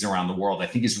communities around the world, I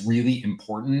think, is really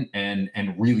important and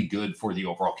really good for the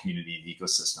overall community and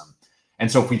ecosystem. And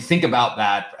so if we think about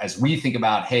that, as we think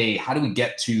about, hey, how do we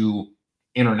get to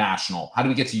international? How do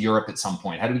we get to Europe at some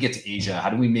point? How do we get to Asia? How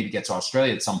do we maybe get to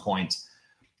Australia at some point?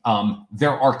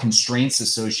 There are constraints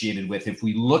associated with, if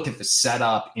we look at the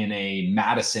setup in a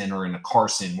Madison or in a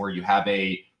Carson, where you have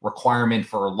a requirement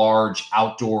for a large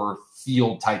outdoor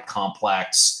field type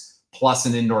complex plus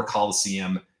an indoor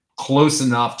coliseum, close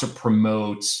enough to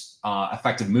promote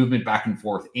effective movement back and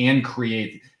forth and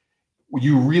create,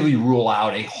 you really rule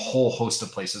out a whole host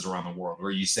of places around the world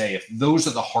where you say, if those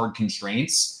are the hard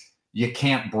constraints, you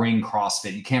can't bring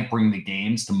CrossFit, you can't bring the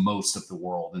games to most of the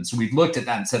world. And so we've looked at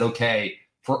that and said, okay,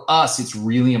 for us, it's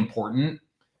really important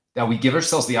that we give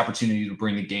ourselves the opportunity to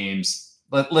bring the games,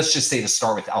 let's just say, to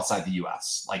start with, outside the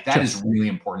US. Like, that is really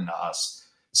important to us.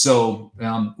 So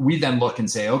we then look and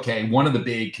say, okay, one of the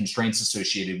big constraints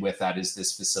associated with that is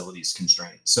this facilities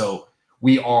constraint. So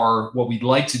what we'd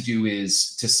like to do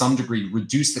is, to some degree,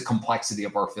 reduce the complexity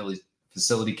of our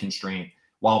facility constraint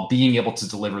while being able to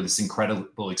deliver this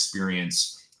incredible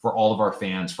experience for all of our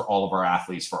fans, for all of our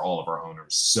athletes, for all of our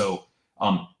owners. So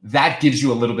that gives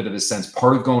you a little bit of a sense.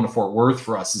 Part of going to Fort Worth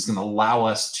for us is going to allow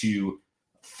us to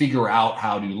figure out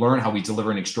how to learn how we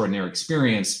deliver an extraordinary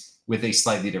experience with a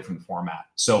slightly different format.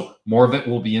 So more of it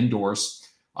will be indoors.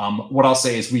 What I'll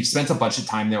say is, we've spent a bunch of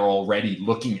time there already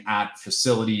looking at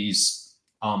facilities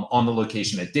on the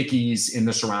location at Dickey's, in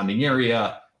the surrounding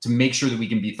area, to make sure that we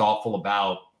can be thoughtful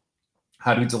about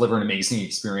how do we deliver an amazing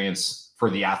experience for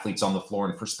the athletes on the floor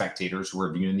and for spectators who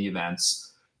are viewing the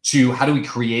events, to how do we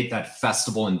create that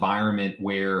festival environment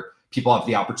where people have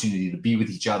the opportunity to be with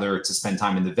each other, to spend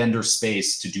time in the vendor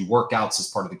space, to do workouts as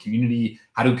part of the community.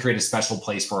 How do we create a special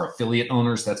place for our affiliate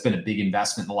owners? That's been a big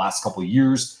investment in the last couple of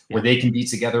years, where they can be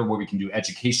together, where we can do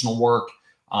educational work.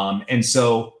 And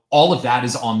so all of that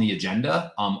is on the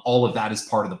agenda. All of that is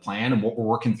part of the plan. And what we're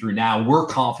working through now, we're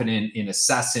confident in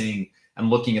assessing and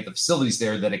looking at the facilities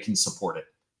there that it can support it.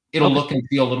 It'll look and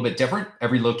feel a little bit different.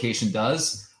 Every location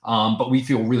does. But we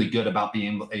feel really good about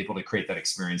being able to create that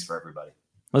experience for everybody.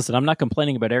 Listen, I'm not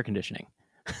complaining about air conditioning.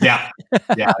 Yeah.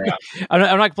 I'm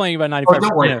not complaining about 95%. Oh,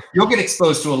 don't worry. You'll get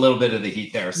exposed to a little bit of the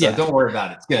heat there. So don't worry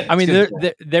about it. It's good. I mean,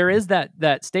 there is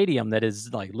that stadium that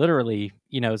is, like, literally,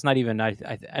 it's not even,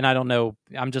 and I don't know,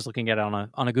 I'm just looking at it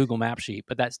on a Google map sheet,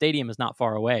 but that stadium is not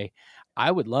far away.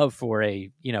 I would love for a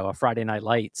Friday Night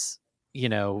Lights,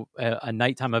 a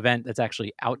nighttime event that's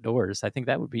actually outdoors. I think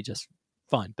that would be just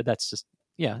fun, but that's just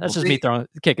Yeah, that's just me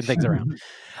kicking things around.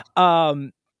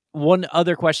 One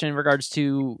other question in regards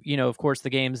to, of course, the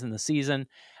games and the season.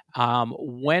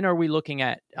 When are we looking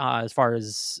at as far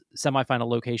as semifinal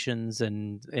locations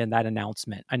and that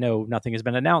announcement? I know nothing has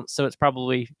been announced, so it's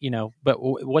probably, but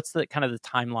what's the kind of the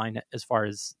timeline as far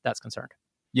as that's concerned?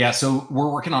 Yeah, so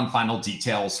we're working on final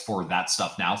details for that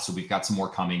stuff now. So we've got some more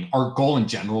coming. Our goal in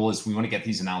general is we want to get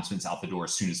these announcements out the door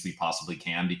as soon as we possibly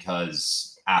can,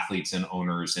 because athletes and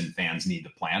owners and fans need to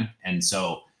plan. And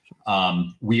so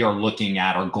we are looking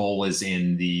at, our goal is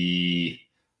in the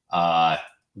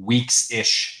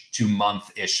weeks-ish to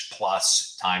month-ish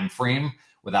plus time frame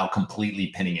without completely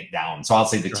pinning it down. So I'll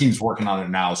say the team's working on it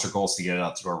now. So our goal is to get it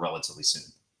out the door relatively soon.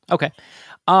 Okay.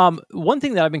 One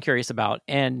thing that I've been curious about,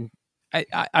 and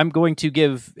I'm going to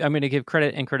give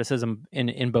credit and criticism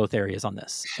in both areas on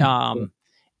this.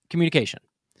 Communication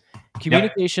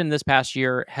this past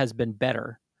year has been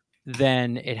better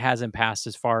than it has in past,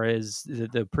 as far as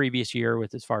the previous year,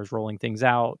 with as far as rolling things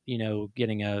out,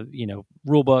 getting a,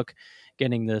 rule book,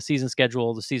 getting the season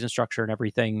schedule, the season structure and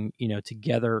everything,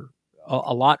 together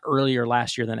a lot earlier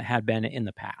last year than it had been in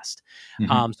the past.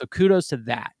 Mm-hmm. So kudos to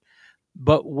that.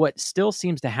 But what still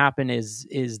seems to happen is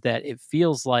that it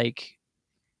feels like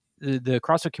the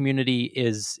CrossFit community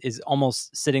is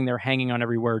almost sitting there hanging on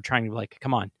every word, trying to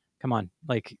come on.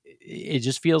 Like, it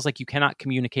just feels like you cannot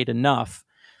communicate enough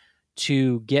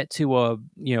to get to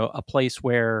a place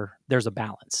where there's a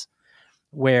balance,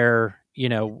 where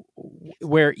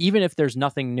even if there's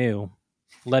nothing new,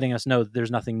 letting us know that there's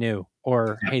nothing new,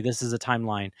 or, hey, this is a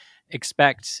timeline,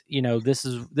 expect, this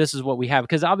is what we have.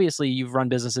 Because obviously you've run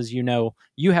businesses, you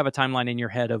have a timeline in your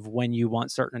head of when you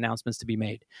want certain announcements to be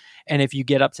made. And if you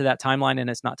get up to that timeline and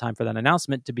it's not time for that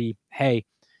announcement to be, hey,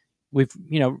 we've,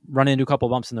 run into a couple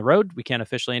of bumps in the road, we can't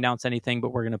officially announce anything,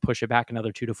 but we're going to push it back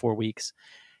another 2 to 4 weeks.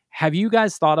 Have you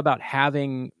guys thought about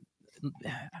having,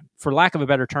 for lack of a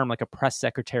better term, like a press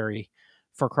secretary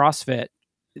for CrossFit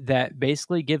that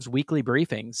basically gives weekly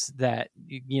briefings, that,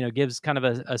 gives kind of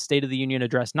a State of the Union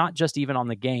address, not just even on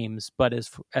the games, but as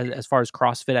far as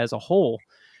CrossFit as a whole,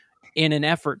 in an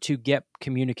effort to get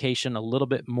communication a little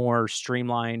bit more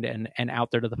streamlined and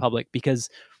out there to the public? Because,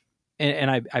 and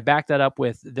I back that up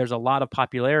with, there's a lot of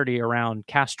popularity around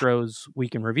Castro's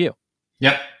Week in Review.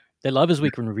 Yep. They love his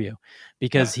Week in Review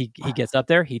because he gets up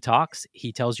there, he talks,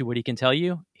 he tells you what he can tell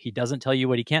you, he doesn't tell you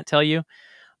what he can't tell you.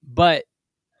 But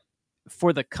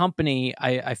for the company,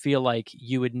 I feel like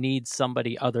you would need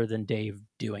somebody other than Dave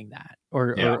doing that,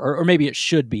 or maybe it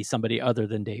should be somebody other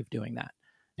than Dave doing that.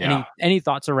 Yeah. Any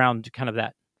thoughts around kind of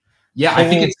that? Yeah, I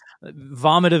think it's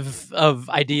vomit of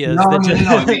ideas. No.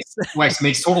 It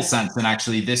makes total sense. And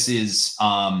actually, this is,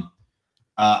 I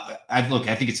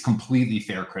think it's completely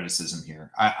fair criticism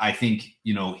here. I think,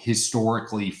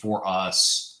 historically for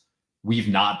us, we've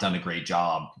not done a great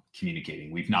job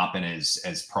communicating. We've not been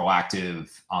as proactive.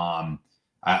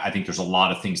 I think there's a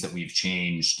lot of things that we've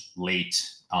changed late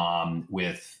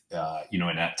with,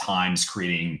 and at times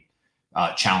creating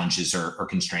challenges or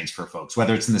constraints for folks,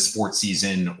 whether it's in the sports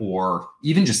season or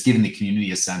even just giving the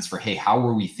community a sense for, hey, how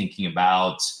are we thinking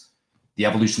about the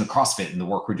evolution of CrossFit and the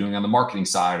work we're doing on the marketing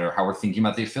side, or how we're thinking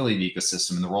about the affiliate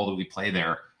ecosystem and the role that we play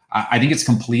there. I think it's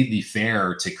completely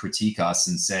fair to critique us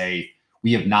and say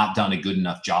we have not done a good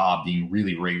enough job being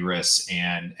really rigorous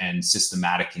and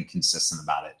systematic and consistent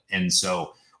about it. And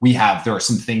so there are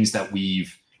some things that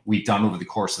we've done over the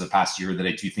course of the past year that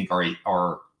I do think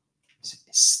are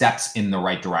steps in the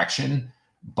right direction,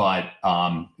 but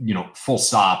full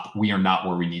stop, we are not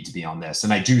where we need to be on this.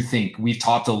 And I do think we've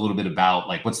talked a little bit about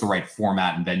what's the right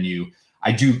format and venue.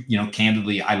 I do,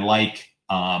 candidly, I like,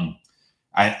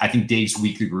 I think Dave's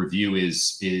weekly review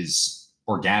is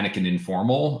organic and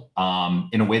informal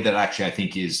in a way that actually I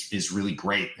think is really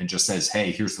great, and just says, hey,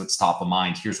 here's what's top of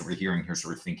mind, here's what we're hearing, here's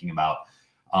what we're thinking about.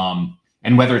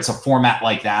 And whether it's a format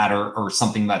like that or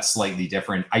something that's slightly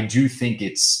different, I do think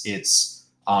it's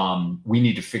we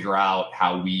need to figure out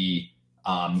how we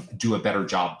do a better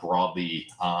job broadly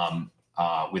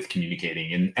with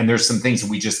communicating. And there's some things that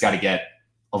we just got to get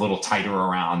a little tighter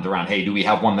around, hey, do we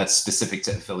have one that's specific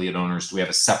to affiliate owners? Do we have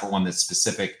a separate one that's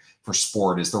specific for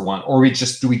sport? Is there one, or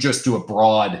do we just do a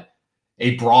broad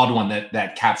one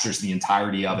that captures the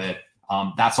entirety of it?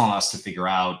 That's on us to figure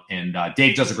out. And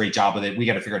Dave does a great job with it. We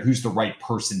got to figure out who's the right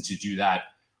person to do that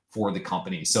for the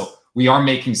company. So we are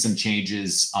making some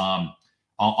changes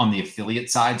on the affiliate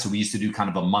side. So we used to do kind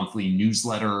of a monthly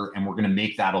newsletter, and we're going to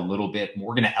make that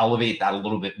we're going to elevate that a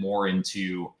little bit more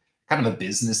into kind of a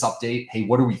business update. Hey,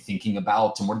 what are we thinking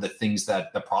about? And what are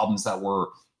the problems that we're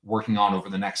working on over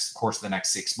the course of the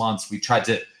next 6 months? We've tried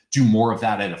to do more of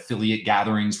that at affiliate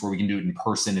gatherings where we can do it in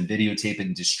person and videotape it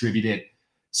and distribute it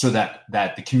so that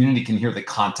the community can hear the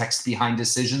context behind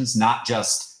decisions, not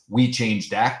just we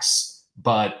changed X,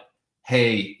 but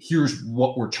hey, here's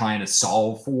what we're trying to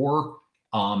solve for.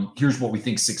 Here's what we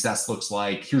think success looks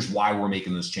like. Here's why we're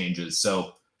making those changes.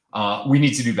 So we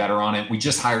need to do better on it. We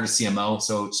just hired a CMO.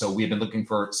 So we have been looking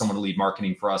for someone to lead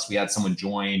marketing for us. We had someone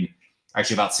join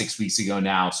actually about 6 weeks ago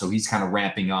now. So he's kind of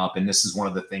ramping up. And this is one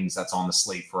of the things that's on the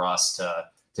slate for us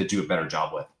to do a better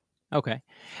job with. Okay.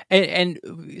 And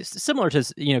similar to,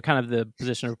 kind of the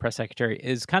position of press secretary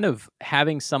is kind of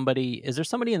having somebody, is there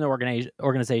somebody in the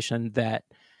organization that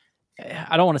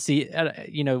I don't want to see,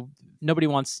 nobody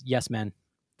wants yes men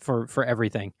for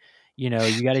everything. You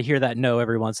got to hear that no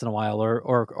every once in a while,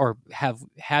 or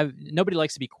have nobody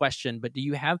likes to be questioned, but do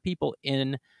you have people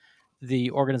in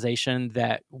the organization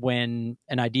that when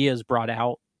an idea is brought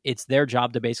out, it's their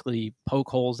job to basically poke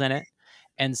holes in it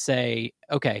and say,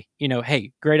 okay,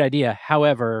 hey, great idea.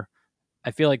 However,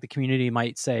 I feel like the community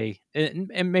might say,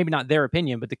 and maybe not their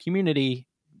opinion, but the community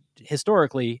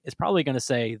historically is probably going to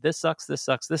say, this sucks, this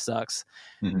sucks, this sucks.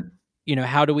 Mm-hmm.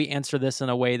 How do we answer this in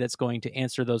a way that's going to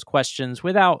answer those questions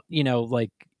without bowing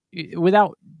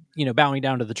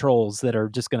down to the trolls that are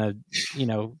just going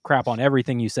to, crap on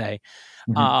everything you say.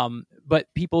 Mm-hmm. But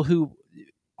people who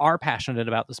are passionate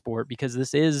about the sport, because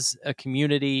this is a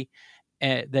community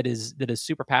that is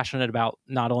super passionate about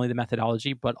not only the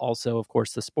methodology, but also, of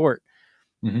course, the sport.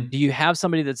 Mm-hmm. Do you have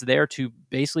somebody that's there to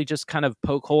basically just kind of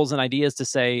poke holes in ideas to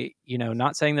say,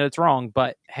 not saying that it's wrong,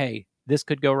 but hey, this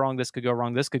could go wrong, this could go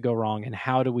wrong, this could go wrong, and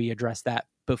how do we address that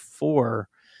before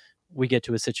we get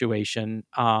to a situation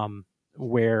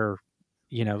where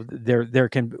there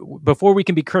can, before we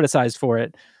can be criticized for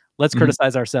it, let's mm-hmm.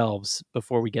 criticize ourselves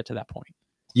before we get to that point.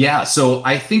 Yeah. So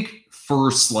I think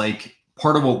first,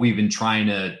 part of what we've been trying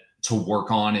to work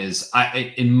on is,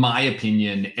 in my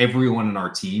opinion, everyone in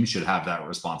our team should have that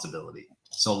responsibility.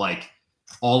 So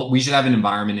we should have an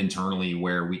environment internally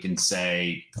where we can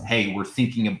say, hey, we're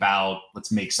thinking about,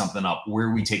 let's make something up,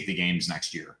 where we take the games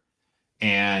next year.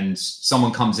 And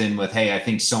someone comes in with, hey, I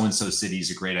think so-and-so city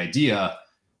is a great idea.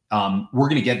 We're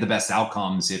going to get the best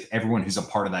outcomes if everyone who's a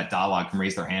part of that dialogue can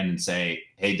raise their hand and say,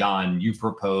 hey, Don, you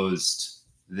proposed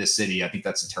this city. I think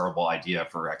that's a terrible idea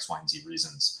for X, Y, and Z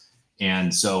reasons.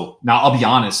 And so now I'll be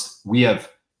honest, we are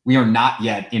not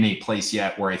yet in a place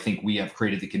yet where I think we have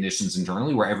created the conditions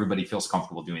internally where everybody feels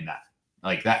comfortable doing that.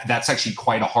 That's actually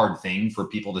quite a hard thing for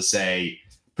people to say,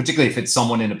 particularly if it's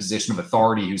someone in a position of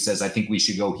authority who says, I think we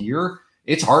should go here.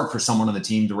 It's hard for someone on the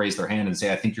team to raise their hand and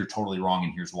say, I think you're totally wrong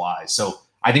and here's why. So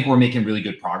I think we're making really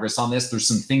good progress on this. There's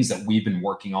some things that we've been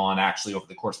working on actually over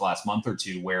the course of the last month or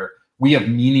two where we have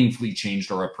meaningfully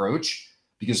changed our approach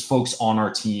because folks on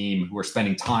our team who are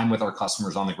spending time with our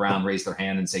customers on the ground raise their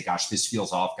hand and say, gosh, this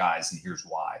feels off, guys, and here's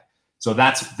why. So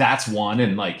that's one.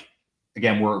 And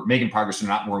again, we're making progress. We're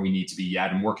not where we need to be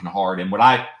yet and working hard. And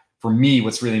for me,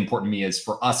 what's really important to me is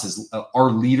for us as our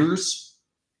leaders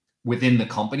within the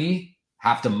company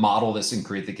have to model this and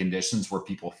create the conditions where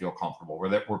people feel comfortable,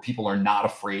 where people are not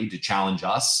afraid to challenge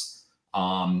us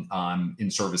in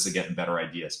service of getting better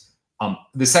ideas.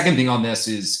 The second thing on this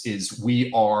is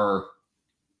we are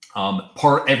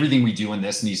everything we do in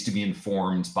this needs to be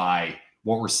informed by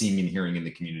what we're seeing and hearing in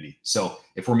the community. So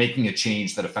if we're making a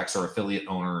change that affects our affiliate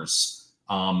owners,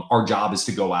 our job is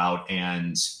to go out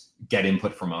and get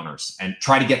input from owners and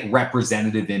try to get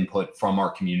representative input from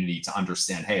our community to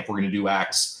understand, hey, if we're going to do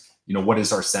X, what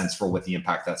is our sense for what the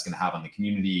impact that's going to have on the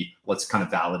community? Let's kind of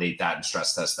validate that and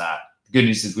stress test that. The good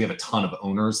news is we have a ton of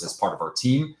owners as part of our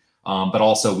team, but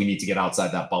also we need to get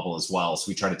outside that bubble as well. So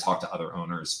we try to talk to other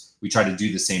owners. We try to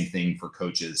do the same thing for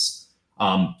coaches.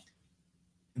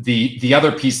 The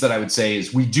other piece that I would say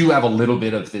is we do have a little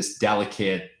bit of this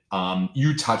delicate,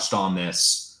 you touched on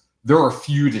this. There are a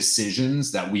few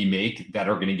decisions that we make that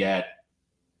are going to get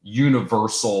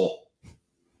universal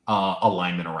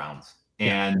alignment around.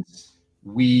 And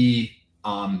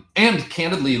and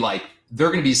candidly, there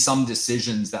are going to be some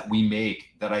decisions that we make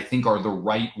that I think are the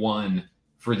right one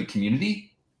for the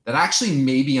community that actually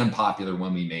may be unpopular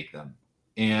when we make them.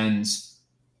 And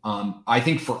I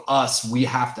think for us,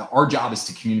 our job is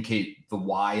to communicate the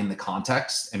why in the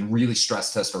context and really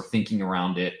stress test our thinking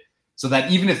around it so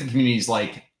that even if the community is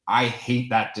like, I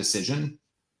hate that decision,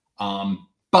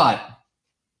 but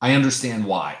I understand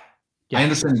why. Yeah. I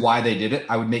understand why they did it.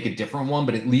 I would make a different one,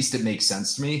 but at least it makes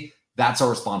sense to me. That's our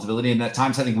responsibility. And at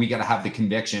times I think we got to have the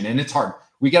conviction, and it's hard.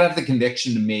 We got to have the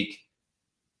conviction to make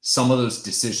some of those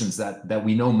decisions that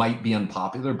we know might be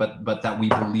unpopular, but that we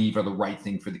believe are the right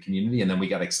thing for the community. And then we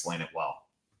got to explain it well.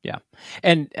 Yeah.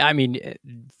 And I mean,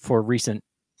 for recent,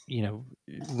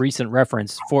 recent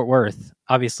reference, Fort Worth.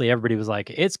 Obviously, everybody was like,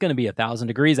 "It's going to be 1,000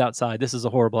 degrees outside. This is a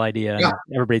horrible idea." Yeah.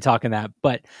 And everybody talking that,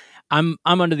 but I'm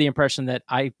under the impression that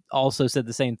I also said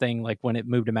the same thing. Like when it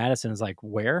moved to Madison, is like,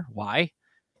 where, why?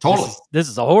 Totally. This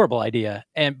is a horrible idea.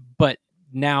 But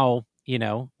now,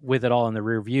 with it all in the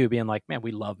rear view, being like, man,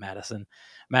 we love Madison.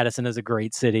 Madison is a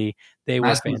great city. They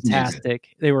were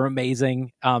fantastic. They were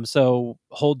amazing. So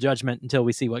hold judgment until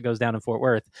we see what goes down in Fort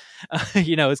Worth.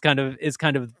 It's kind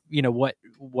of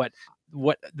what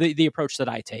the approach that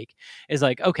I take is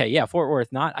like, okay, yeah, Fort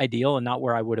Worth, not ideal and not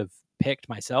where I would have picked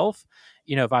myself,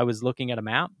 if I was looking at a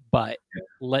map, but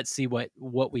let's see what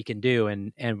we can do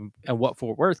and what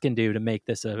Fort Worth can do to make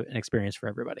this an experience for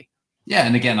everybody. Yeah.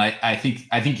 And again, I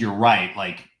think you're right.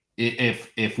 Like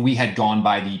if we had gone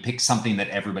by the pick something that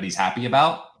everybody's happy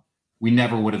about, we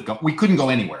never would have we couldn't go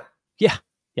anywhere. Yeah.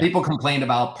 People complained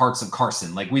about parts of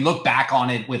Carson. Like we look back on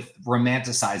it with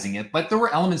romanticizing it, but there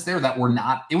were elements there that were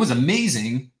not, it was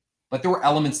amazing, but there were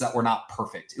elements that were not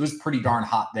perfect. It was pretty darn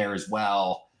hot there as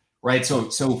well. Right. So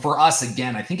for us,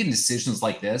 again, I think in decisions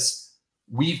like this,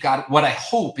 we've got, what I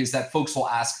hope is that folks will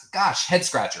ask, gosh, head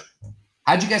scratcher,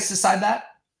 how'd you guys decide that?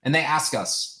 And they ask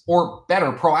us, or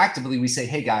better, proactively, we say,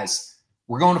 hey guys,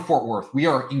 we're going to Fort Worth. We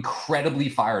are incredibly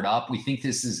fired up. We think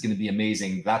this is going to be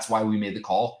amazing. That's why we made the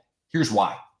call. Here's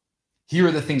why. Here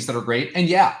are the things that are great. And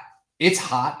yeah, it's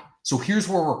hot. So here's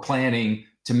where we're planning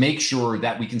to make sure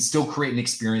that we can still create an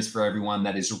experience for everyone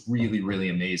that is really, really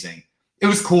amazing. It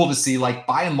was cool to see, like,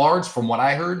 by and large, from what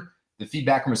I heard, the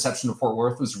feedback and reception to Fort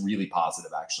Worth was really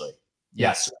positive, actually.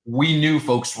 Yes, we knew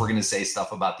folks were going to say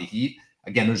stuff about the heat.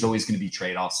 Again, there's always going to be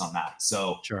trade-offs on that.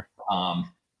 So, sure.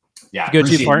 Yeah. If you go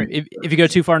too far, if you go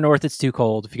too far north, it's too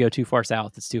cold. If you go too far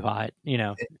south, it's too hot. We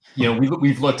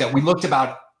looked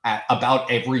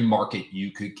about every market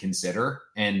you could consider,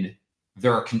 and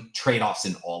there are trade-offs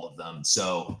in all of them.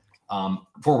 So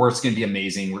Fort Worth's going to be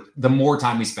amazing. The more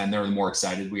time we spend there, the more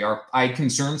excited we are. I had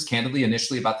concerns, candidly,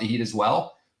 initially about the heat as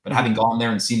well, but having gone there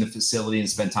and seen the facility and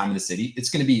spent time in the city, it's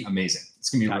going to be amazing.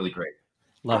 It's going to be really great.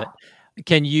 Love it.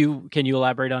 Can you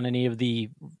elaborate on any of the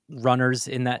runners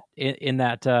in that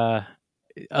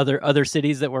other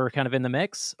cities that were kind of in the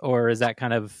mix, or is that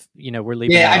kind of, we're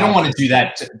leaving? Yeah, I don't want to do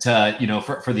that to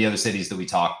for the other cities that we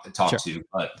talk sure. to,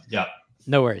 but yeah,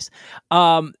 no worries.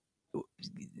 There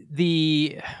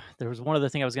was one other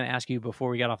thing I was going to ask you before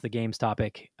we got off the games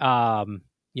topic. We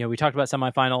talked about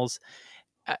semifinals.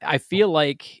 I feel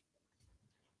like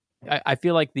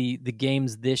the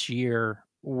games this year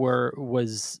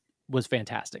was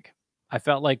fantastic. I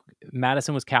felt like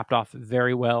Madison was capped off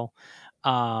very well.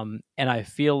 And I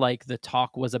feel like the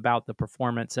talk was about the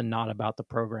performance and not about the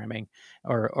programming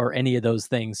or any of those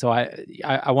things. So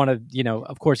I want to,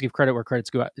 of course, give credit where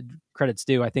credit's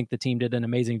due. I think the team did an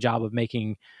amazing job of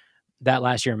making that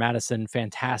last year in Madison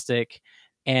fantastic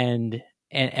and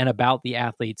about the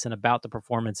athletes and about the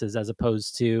performances, as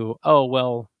opposed to, oh,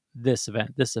 well, this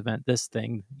event, this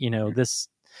thing,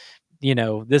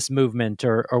 this movement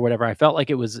or whatever. I felt like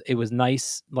it was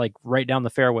nice, like right down the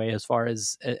fairway as far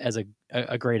as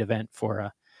a great event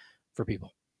for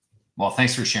people. Well,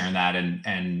 thanks for sharing that.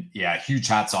 And yeah, huge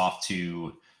hats off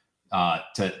to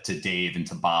Dave and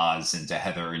to Boz and to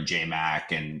Heather and J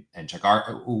Mac and Chuck.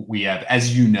 We have,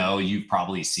 as you've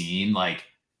probably seen, like,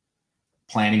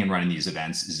 planning and running these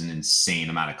events is an insane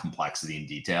amount of complexity and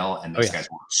detail, and those guys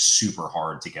work super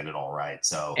hard to get it all right.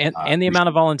 So and the amount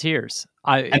of volunteers.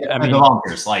 I mean, the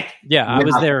volunteers, like, I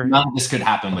was there. None of this could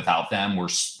happen without them. We're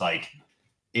like,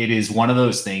 it is one of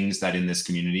those things that in this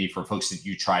community, for folks that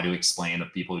you try to explain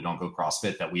of people who don't go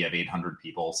CrossFit, that we have 800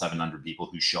 people, 700 people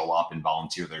who show up and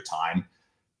volunteer their time,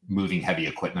 moving heavy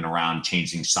equipment around,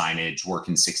 changing signage,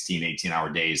 working 16, 18-hour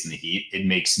days in the heat. It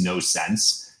makes no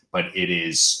sense, but it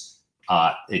is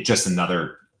just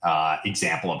another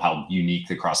example of how unique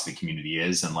the CrossFit community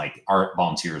is. And like, our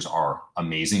volunteers are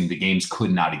amazing. The games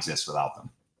could not exist without them.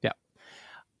 Yeah.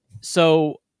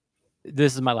 So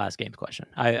this is my last games question.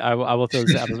 I will throw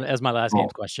this out as my last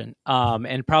games question.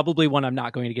 And probably one I'm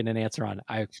not going to get an answer on.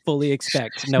 I fully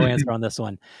expect no answer on this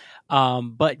one.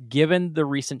 But given the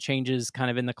recent changes kind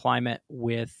of in the climate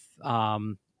with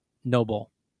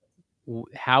Noble,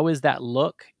 how is that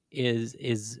look?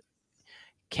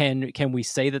 Can we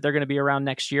say that they're going to be around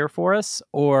next year for us,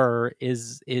 or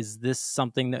is this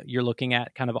something that you're looking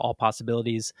at, kind of all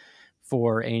possibilities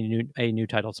for a new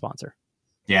title sponsor?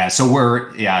 Yeah, so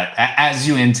as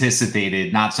you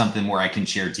anticipated, not something where I can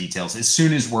share details. As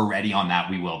soon as we're ready on that,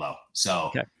 we will, though.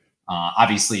 So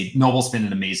obviously, Noble's been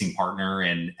an amazing partner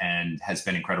and has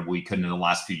been incredible. We couldn't in the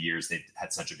last few years. They've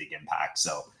had such a big impact.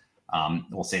 So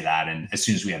we'll say that, and as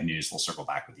soon as we have news, we'll circle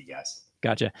back with you guys.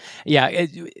 Gotcha. Yeah,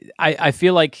 I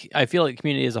feel like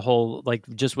community as a whole, like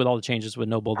just with all the changes with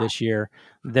Noble this year,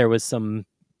 there was some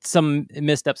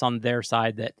missteps on their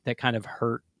side that kind of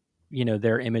hurt,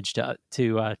 their image to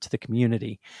the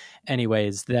community.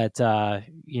 Anyways, that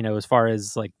as far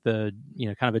as like the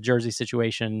kind of a jersey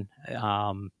situation,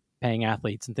 paying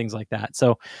athletes and things like that.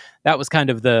 So that was kind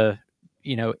of the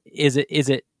is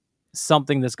it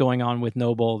something that's going on with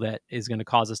Noble that is going to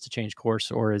cause us to change course,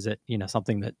 or is it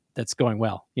something that's going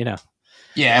well?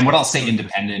 Yeah, and what I'll say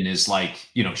independent is like,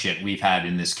 shit, we've had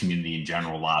in this community in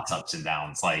general lots of ups and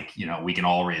downs. Like, we can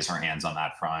all raise our hands on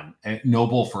that front.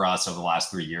 Noble for us over the last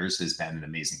 3 years has been an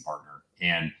amazing partner,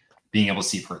 and being able to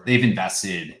see they've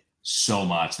invested so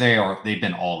much. They've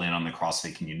been all in on the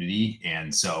CrossFit community,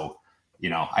 and so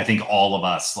I think all of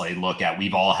us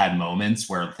we've all had moments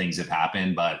where things have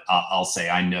happened, but I'll say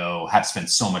have spent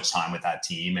so much time with that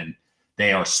team, and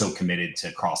they are so committed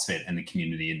to CrossFit and the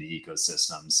community and the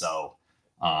ecosystem. So,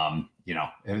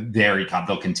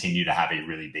 they'll continue to have a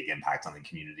really big impact on the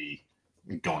community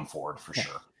going forward for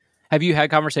sure. Have you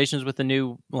had conversations with the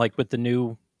new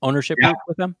ownership group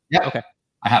with them? Yeah. Okay.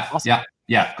 I have. Awesome.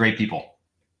 Yeah. Great people.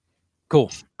 Cool.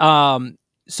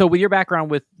 So with your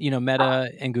background with,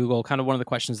 Meta and Google, kind of one of the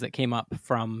questions that came up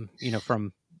from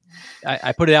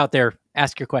I put it out there,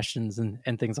 ask your questions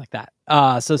and things like that.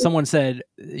 So someone said,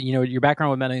 your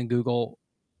background with Meta and Google,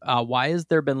 why has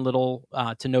there been little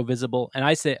to no visible, and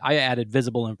I added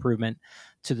visible improvement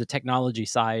to the technology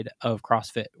side of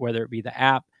CrossFit, whether it be the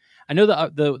app. I know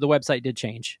the website did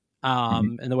change,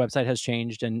 and the website has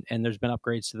changed, and there's been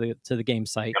upgrades to the game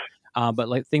site. But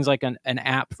like things like an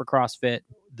app for CrossFit,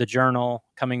 the journal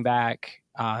coming back,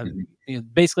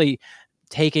 basically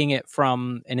taking it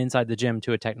from an inside the gym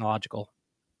to a technological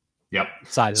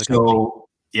side of the company.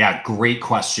 Yeah, great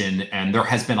question. And there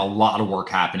has been a lot of work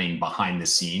happening behind the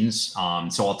scenes.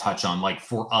 So I'll touch on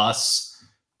for us,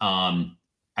 I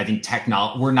think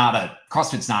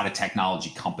CrossFit's not a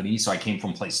technology company. So I came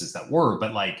from places that were,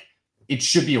 but it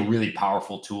should be a really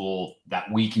powerful tool that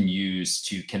we can use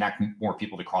to connect more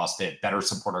people to CrossFit, better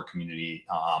support our community,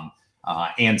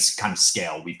 and kind of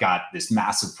scale. We've got this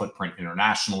massive footprint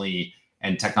internationally,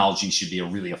 and technology should be a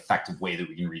really effective way that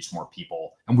we can reach more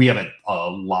people. And we have a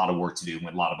lot of work to do and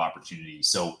a lot of opportunities.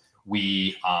 So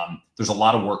there's a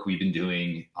lot of work we've been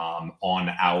doing on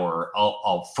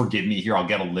I'll forgive me here. I'll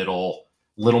get a little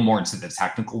more into the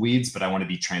technical weeds, but I want to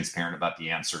be transparent about the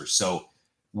answers. So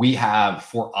we have,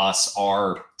 for us,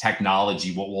 our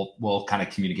technology, what we'll kind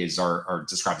of communicate as or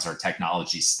describe as our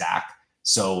technology stack.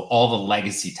 So all the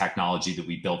legacy technology that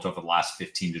we built over the last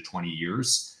 15 to 20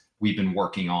 years, we've been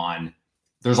working on.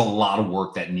 There's a lot of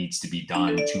work that needs to be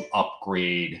done to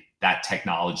upgrade that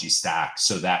technology stack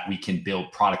so that we can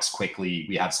build products quickly.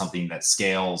 We have something that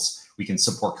scales. We can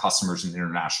support customers in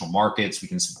international markets. We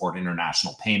can support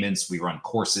international payments. We run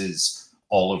courses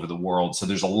all over the world. So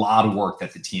there's a lot of work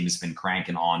that the team has been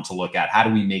cranking on to look at how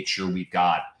do we make sure we've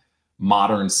got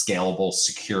modern, scalable,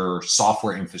 secure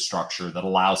software infrastructure that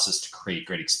allows us to create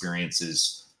great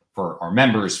experiences for our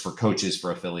members, for coaches,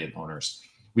 for affiliate owners.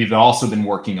 We've also been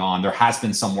working on, there has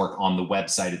been some work on the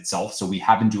website itself. So we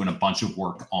have been doing a bunch of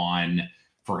work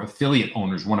for affiliate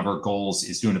owners. One of our goals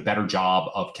is doing a better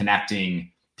job of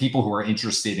connecting people who are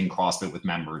interested in CrossFit with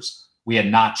members. We had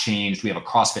not changed. We have a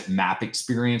CrossFit map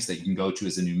experience that you can go to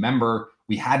as a new member.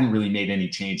 We hadn't really made any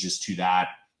changes to that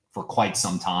for quite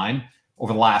some time.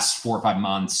 Over the last 4 or 5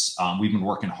 months, we've been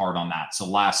working hard on that. So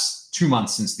last 2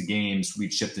 months since the games,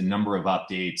 we've shipped a number of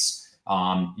updates.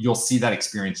 You'll see that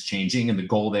experience changing. And the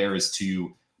goal there is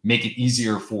to make it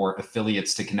easier for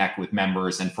affiliates to connect with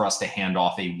members and for us to hand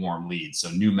off a warm lead. So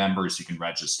new members, you can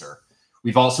register.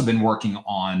 We've also been working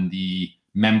on the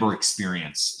member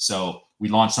experience. So we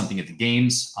launched something at the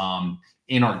games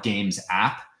in our games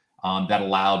app that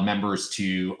allowed members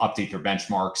to update their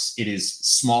benchmarks. It is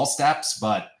small steps,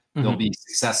 but there'll be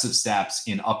successive steps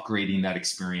in upgrading that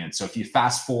experience. So if you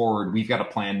fast forward, we've got a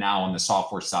plan now on the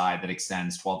software side that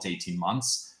extends 12 to 18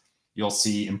 months. You'll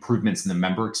see improvements in the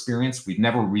member experience. We've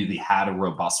never really had a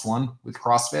robust one with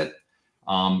CrossFit.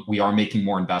 We are making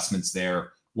more investments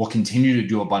there. We'll continue to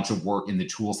do a bunch of work in the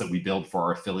tools that we build for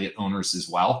our affiliate owners as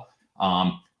well.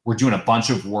 We're doing a bunch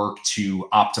of work to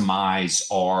optimize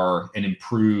and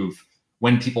improve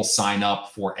when people sign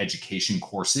up for education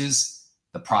courses.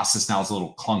 The process now is a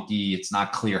little clunky. It's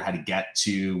not clear how to get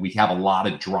to. We have a lot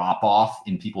of drop off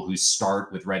in people who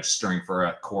start with registering for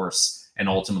a course and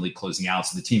ultimately closing out.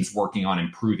 So the team's working on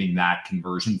improving that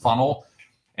conversion funnel.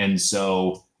 And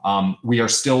so we are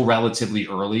still relatively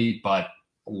early, but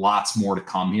lots more to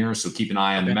come here. So keep an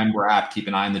eye on the member app, keep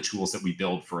an eye on the tools that we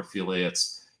build for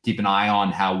affiliates. keep an eye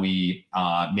on how we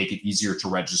make it easier to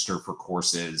register for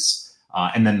courses.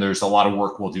 And then there's a lot of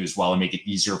work we'll do as well and make it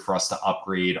easier for us to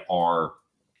upgrade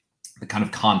the kind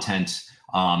of content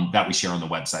that we share on the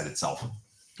website itself.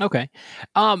 Okay.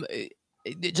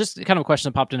 Just kind of a question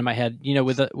that popped into my head,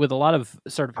 with a lot of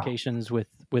certifications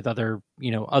with other,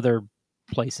 other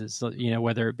places,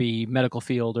 whether it be medical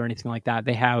field or anything like that,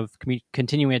 they have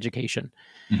continuing education.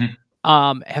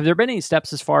 Mm-hmm. Have there been any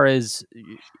steps as far as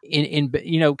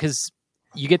because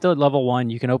you get to level 1,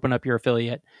 you can open up your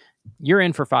affiliate, you're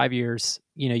in for 5 years,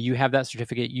 you have that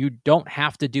certificate, you don't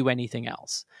have to do anything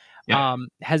else. Yeah.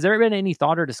 Has there been any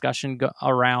thought or discussion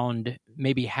around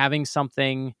maybe having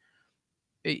something,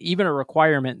 even a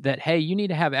requirement that, hey, you need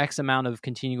to have X amount of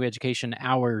continuing education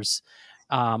hours,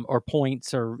 or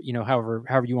points, or,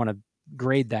 however you want to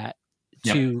grade that,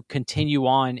 to continue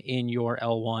on in your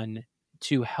L1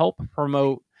 to help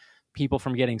promote people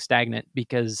from getting stagnant?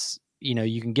 Because,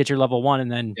 you can get your level 1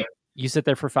 and then you sit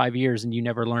there for 5 years and you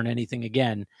never learn anything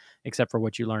again, except for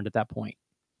what you learned at that point.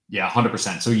 Yeah,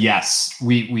 100%. So yes,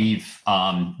 we've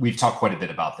talked quite a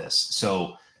bit about this.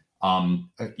 So,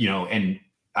 and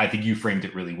I think you framed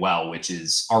it really well, which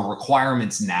is our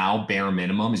requirements now, bare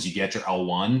minimum, is you get your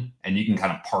L1 and you can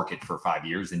kind of park it for 5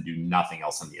 years and do nothing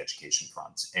else on the education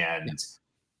front. And,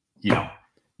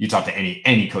 you talk to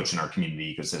any coach in our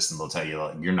community ecosystem, they'll tell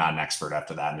you you're not an expert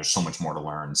after that. And there's so much more to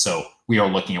learn. So we are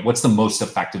looking at what's the most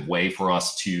effective way for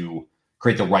us to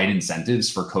create the right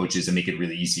incentives for coaches and make it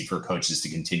really easy for coaches to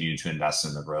continue to invest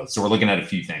in their growth. So we're looking at a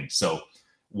few things. So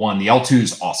one, the L2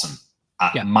 is awesome.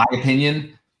 In my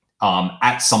opinion,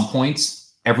 at some point,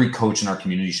 every coach in our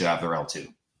community should have their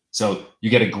L2. So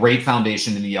you get a great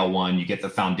foundation in the L1, you get the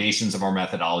foundations of our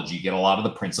methodology, you get a lot of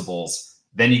the principles.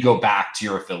 Then you go back to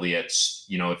your affiliates,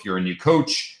 if you're a new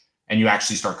coach, and you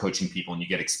actually start coaching people and you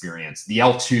get experience. The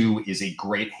L2 is a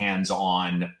great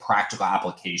hands-on practical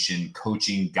application,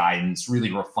 coaching, guidance,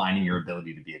 really refining your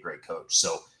ability to be a great coach.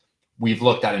 So we've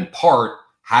looked at, in part,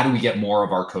 how do we get more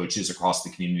of our coaches across the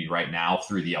community right now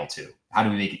through the L2? How do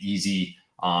we make it easy?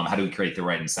 How do we create the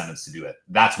right incentives to do it?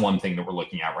 That's one thing that we're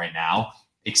looking at right now.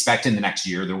 Expect in the next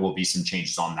year, there will be some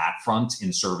changes on that front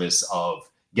in service of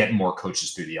getting more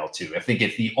coaches through the L2. I think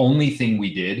if the only thing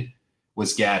we did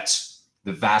was get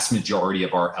the vast majority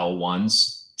of our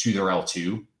L1s to their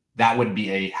L2, that would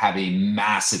have a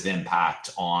massive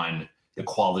impact on the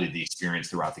quality of the experience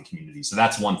throughout the community. So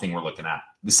that's one thing we're looking at.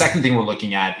 The second thing we're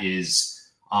looking at is,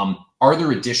 are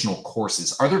there additional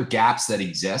courses? Are there gaps that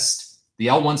exist? The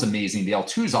L1's amazing. The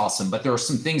L2 is awesome, but there are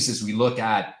some things as we look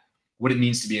at what it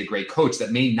means to be a great coach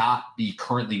that may not be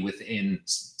currently within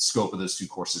scope of those 2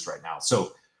 courses right now.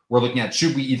 So we're looking at,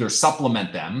 should we either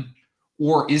supplement them,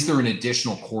 or is there an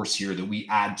additional course here that we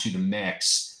add to the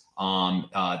mix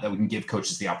that we can give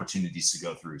coaches the opportunities to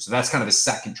go through? So that's kind of the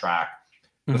second track.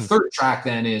 The third track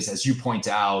then is, as you point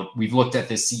out, we've looked at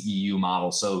this CEU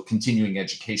model. So continuing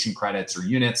education credits or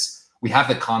units. We have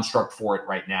the construct for it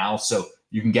right now. So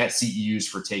you can get CEUs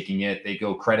for taking it. They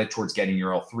go credit towards getting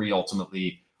your L3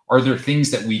 ultimately. Are there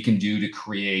things that we can do to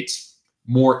create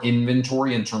more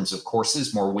inventory in terms of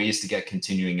courses, more ways to get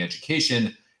continuing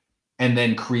education, and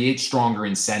then create stronger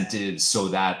incentives so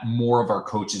that more of our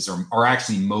coaches are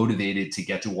actually motivated to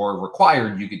get to, or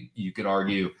required, you could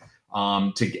argue,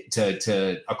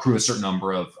 to accrue a certain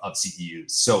number of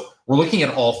CEUs. So we're looking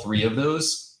at all 3 of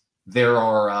those. There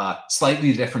are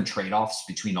slightly different trade-offs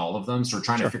between all of them. So we're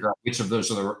trying to figure out which of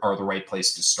those are the right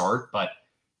place to start, but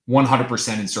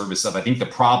 100% in service of, I think the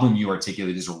problem you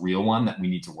articulate is a real one that we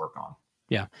need to work on.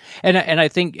 Yeah. And I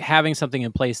think having something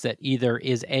in place that either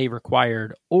is A,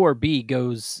 required, or B,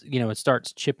 goes, it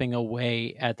starts chipping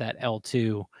away at that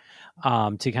L2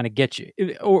 to kind of get you,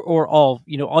 or all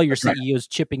your CEOs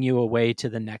chipping you away to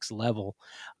the next level.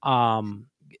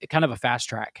 Kind of a fast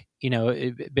track,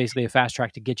 basically a fast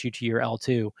track to get you to your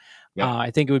L2.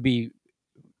 I think it would be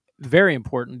very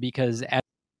important, because as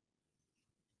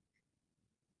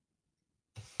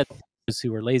those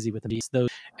who are lazy with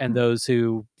those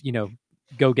who,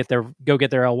 go get their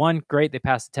L1, great, they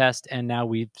pass the test, and now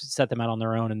we've set them out on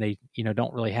their own, and they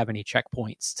don't really have any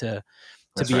checkpoints to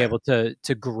be able to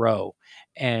grow,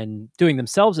 and doing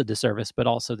themselves a disservice, but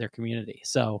also their community.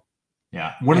 So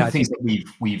one of the things that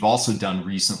we've also done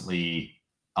recently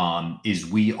is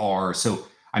so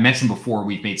I mentioned before,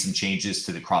 we've made some changes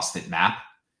to the CrossFit map.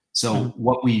 So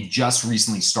what we just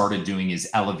recently started doing is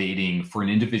elevating, for an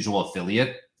individual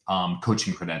affiliate,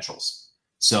 coaching credentials.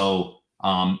 So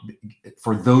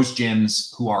for those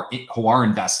gyms who are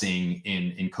investing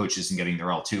in coaches and getting their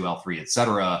L2, L3, et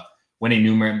cetera, when a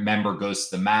new member goes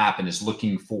to the map and is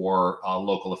looking for a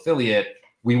local affiliate,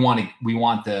 we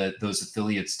want those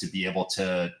affiliates to be able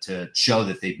to show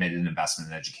that they've made an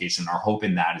investment in education. Our hope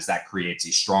in that is that creates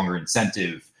a stronger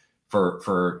incentive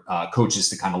for coaches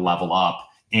to kind of level up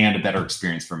and a better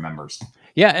experience for members.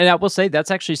 Yeah, and I will say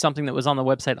that's actually something that was on the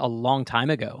website a long time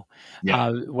ago.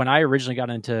 Yeah. When I originally got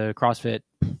into CrossFit,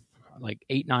 like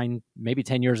 8, 9, maybe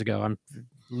 10 years ago. I'm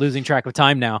losing track of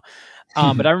time now.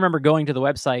 But I remember going to the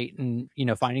website and,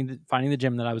 finding the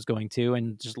gym that I was going to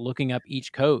and just looking up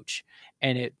each coach.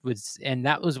 And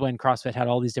that was when CrossFit had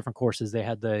all these different courses. They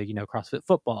had the, CrossFit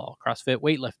football, CrossFit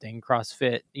weightlifting,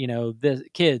 CrossFit, the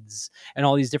kids, and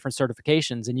all these different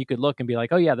certifications. And you could look and be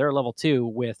like, oh yeah, they're a level 2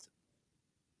 with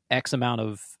X amount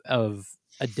of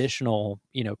additional,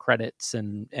 credits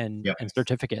and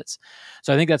certificates.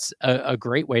 So I think that's a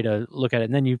great way to look at it.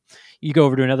 And then you go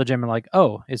over to another gym and like,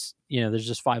 oh, it's, there's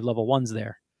just 5 level 1s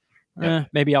there.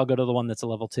 Maybe I'll go to the one that's a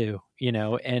level 2,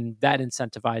 and that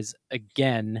incentivizes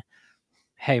again,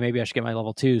 hey, maybe I should get my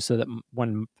level 2 so that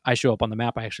when I show up on the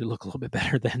map, I actually look a little bit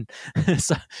better than,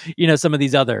 some of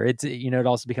these other, it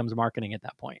also becomes marketing at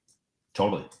that point.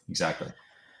 Totally. Exactly.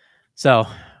 So,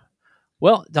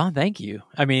 well, Don, thank you.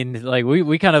 I mean, like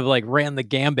we kind of like ran the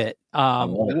gambit.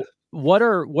 What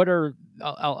are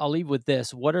I'll leave with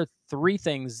this. What are 3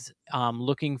 things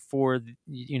looking for, the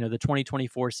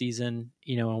 2024 season,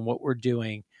 and what we're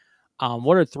doing?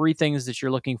 What are 3 things that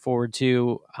you're looking forward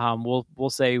to?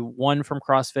 We'll say 1 from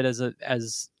CrossFit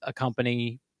as a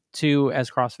company, 2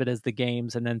 as CrossFit as the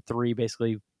games, and then 3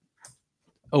 basically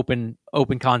open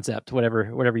concept,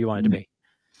 whatever you want it to be.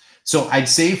 So I'd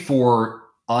say for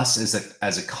us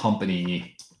as a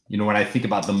company, when I think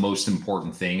about the most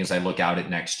important thing as I look out at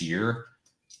next year,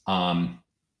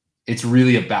 it's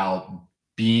really about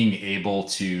being able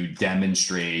to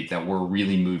demonstrate that we're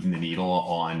really moving the needle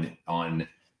on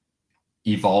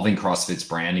evolving CrossFit's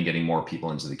brand and getting more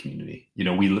people into the community.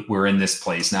 We're in this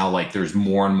place now, like there's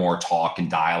more and more talk and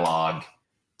dialogue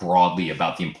broadly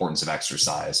about the importance of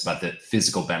exercise, about the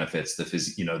physical benefits,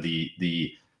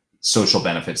 the social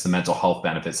benefits, the mental health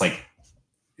benefits. Like,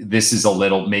 this is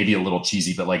maybe a little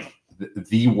cheesy, but like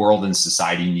the world and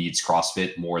society needs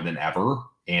CrossFit more than ever.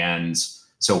 And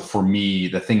so for me,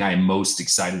 the thing I'm most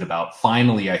excited about,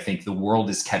 finally, I think the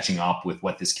world is catching up with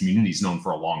what this community has known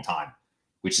for a long time,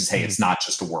 which is, hey, it's not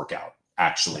just a workout.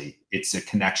 Actually, it's a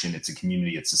connection. It's a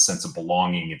community. It's a sense of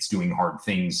belonging. It's doing hard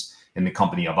things in the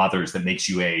company of others that makes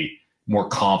you a more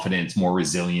confident, more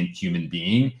resilient human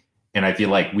being. And I feel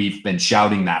like we've been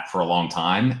shouting that for a long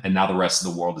time. And now the rest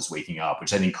of the world is waking up,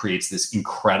 which I think creates this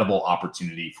incredible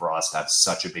opportunity for us to have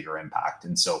such a bigger impact.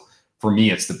 And so for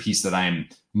me, it's the piece that I'm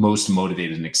most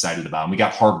motivated and excited about. And we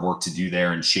got hard work to do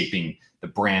there in shaping the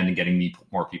brand and getting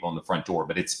more people in the front door.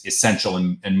 But it's essential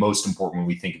and most important when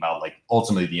we think about like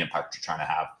ultimately the impact you're trying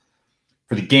to have.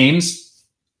 For the games,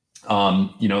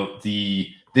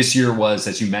 this year was,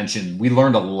 as you mentioned, we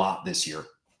learned a lot this year.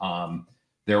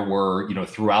 There were,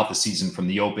 throughout the season, from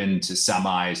the open to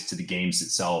semis to the games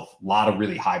itself, a lot of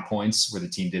really high points where the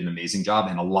team did an amazing job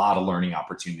and a lot of learning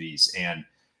opportunities. And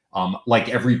like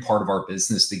every part of our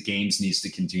business, the games needs to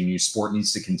continue, sport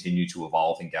needs to continue to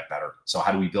evolve and get better. So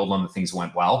how do we build on the things that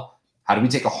went well? How do we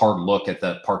take a hard look at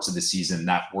the parts of the season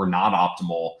that were not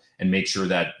optimal and make sure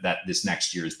that this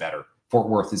next year is better? Fort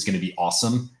Worth is going to be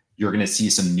awesome. You're going to see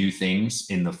some new things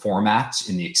in the format,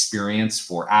 in the experience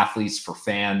for athletes, for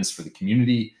fans, for the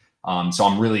community. So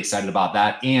I'm really excited about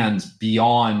that. And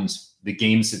beyond the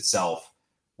games itself,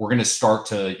 you're going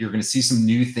to see some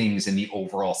new things in the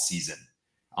overall season,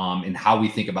 and how we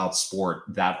think about sport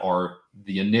that are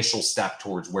the initial step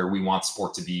towards where we want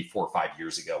sport to be 4 or 5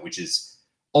 years ago, which is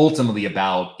ultimately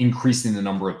about increasing the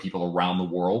number of people around the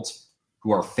world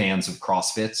who are fans of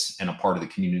CrossFit and a part of the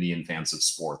community and fans of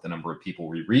sport, the number of people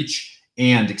we reach,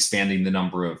 and expanding the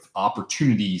number of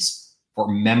opportunities for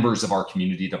members of our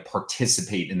community to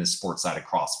participate in the sports side of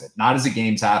CrossFit, not as a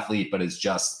games athlete, but as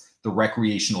just the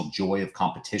recreational joy of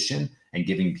competition and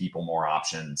giving people more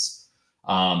options.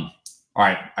 All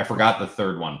right, I forgot the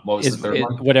third one. What was the third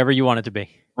one? Whatever you want it to be.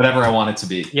 Whatever I want it to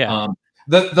be. Yeah.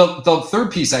 The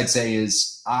third piece I'd say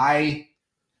is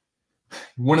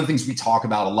one of the things we talk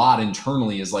about a lot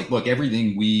internally is like, look,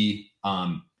 everything we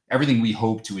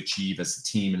hope to achieve as a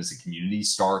team and as a community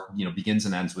begins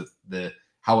and ends with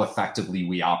how effectively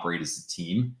we operate as a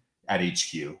team at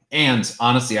HQ. And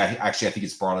honestly, I think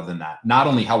it's broader than that. Not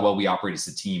only how well we operate as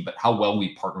a team, but how well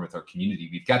we partner with our community.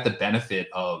 We've got the benefit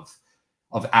of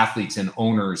athletes and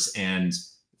owners and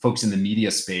folks in the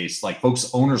media space, like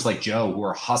owners like Joe, who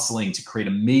are hustling to create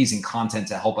amazing content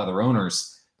to help other owners.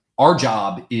 Our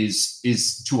job is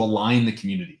to align the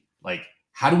community. Like,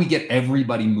 how do we get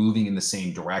everybody moving in the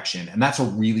same direction? And that's a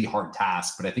really hard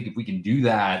task. But I think if we can do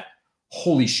that,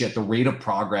 holy shit, the rate of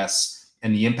progress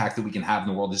and the impact that we can have in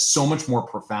the world is so much more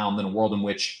profound than a world in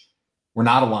which we're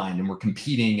not aligned and we're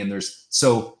competing. And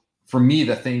so for me,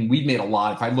 the thing we've made a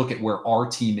lot, if I look at where our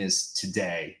team is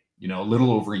today, a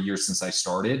little over a year since I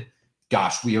started,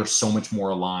 gosh, we are so much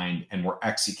more aligned and we're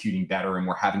executing better and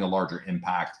we're having a larger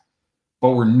impact,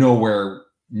 but we're nowhere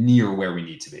near where we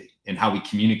need to be in how we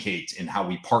communicate, in how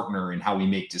we partner, in how we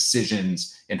make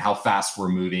decisions, in how fast we're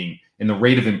moving, in the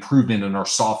rate of improvement in our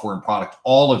software and product.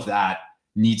 All of that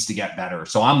needs to get better.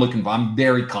 So I'm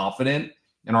very confident,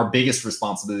 and our biggest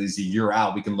responsibility is a year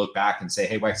out. We can look back and say,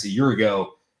 hey, Wex, a year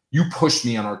ago, you pushed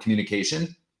me on our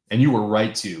communication and you were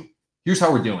right to. Here's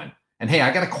how we're doing. And hey,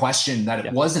 I got a question that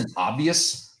it wasn't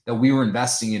obvious that we were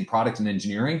investing in product and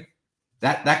engineering.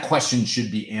 That question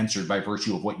should be answered by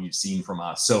virtue of what you've seen from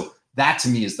us. So that to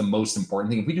me is the most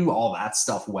important thing. If we do all that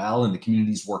stuff well and the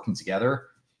community's working together,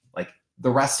 like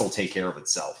the rest will take care of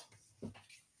itself.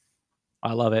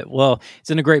 I love it. Well,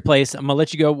 it's in a great place. I'm gonna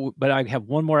let you go, but I have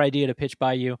one more idea to pitch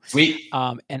by you. Sweet.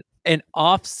 And an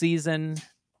off season.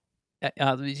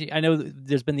 I know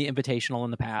there's been the Invitational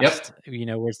in the past,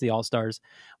 where it's the All-Stars,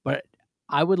 but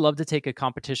I would love to take a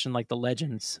competition like the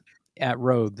Legends at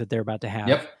Rogue that they're about to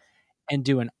have and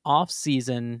do an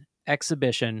off-season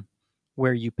exhibition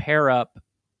where you pair up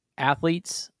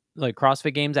athletes, like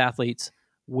CrossFit Games athletes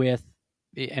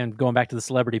and going back to the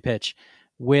celebrity pitch,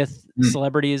 with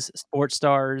celebrities, sports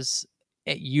stars,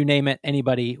 you name it,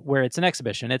 anybody, where it's an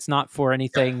exhibition. It's not for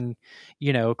anything,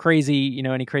 crazy,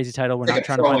 any crazy title. We're not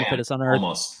trying to find the fittest on earth.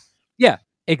 Almost. Yeah,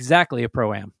 exactly. A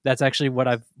pro-am. That's actually what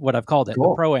I've called it.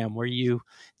 Cool. A pro-am, where you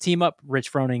team up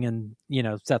Rich Froning and,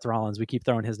 Seth Rollins. We keep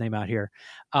throwing his name out here.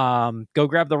 Go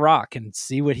grab The Rock and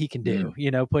see what he can do,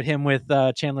 put him with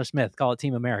Chandler Smith, call it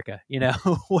Team America,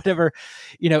 whatever,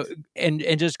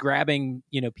 and just grabbing,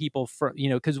 people from,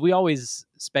 cause we always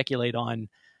speculate on,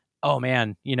 oh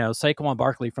man, Saquon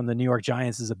Barkley from the New York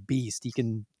Giants is a beast. He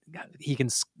can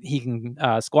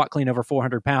squat clean over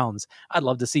 400 pounds. I'd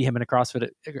love to see him in a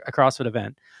CrossFit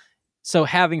event. So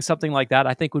having something like that,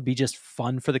 I think would be just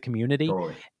fun for the community.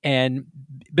 Totally. And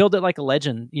build it like a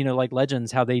legend, like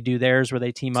Legends, how they do theirs, where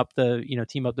they team up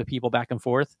the people back and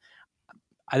forth.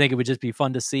 I think it would just be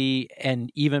fun to see,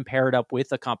 and even pair it up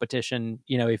with a competition,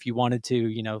 if you wanted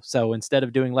to, so instead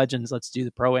of doing Legends, let's do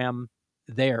the Pro-Am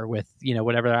there with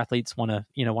whatever athletes want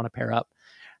to pair up.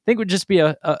 I think it would just be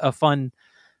a fun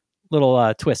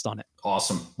little twist on it.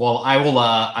 Awesome. Well, I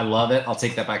love it. I'll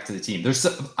take that back to the team.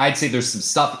 I'd say there's some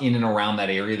stuff in and around that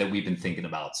area that we've been thinking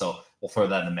about, so we'll throw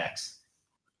that in the mix.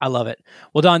 I love it.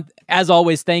 Well, Don, as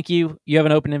always, thank you. You have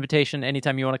an open invitation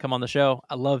anytime you want to come on the show.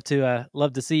 I love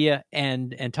to see you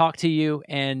and talk to you.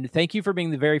 And thank you for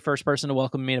being the very first person to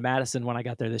welcome me to Madison when I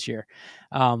got there this year.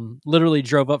 Literally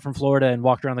drove up from Florida and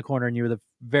walked around the corner, and you were the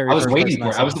very. I was waiting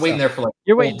there for like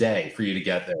a whole day for you to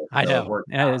get there. I know.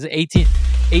 It was 18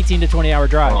 to 20 hour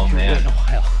drive. Oh man, waiting a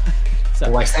while.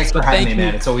 So, well, thanks for having me,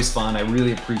 man. It's always fun. I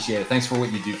really appreciate it. Thanks for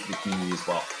what you do for the community as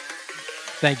well.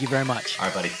 Thank you very much. All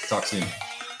right, buddy. Talk soon.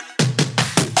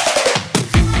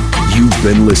 You've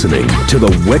been listening to the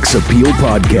Wex Appeal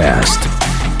Podcast.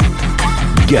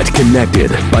 Get connected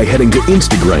by heading to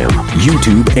Instagram,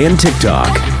 YouTube, and TikTok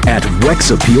at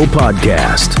Wex Appeal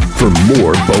Podcast for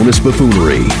more bonus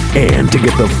buffoonery and to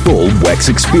get the full Wex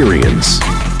experience.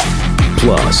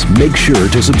 Plus, make sure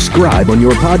to subscribe on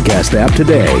your podcast app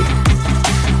today.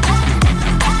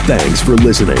 Thanks for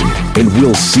listening, and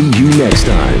we'll see you next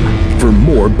time for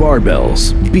more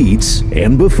barbells, beats,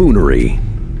 and buffoonery.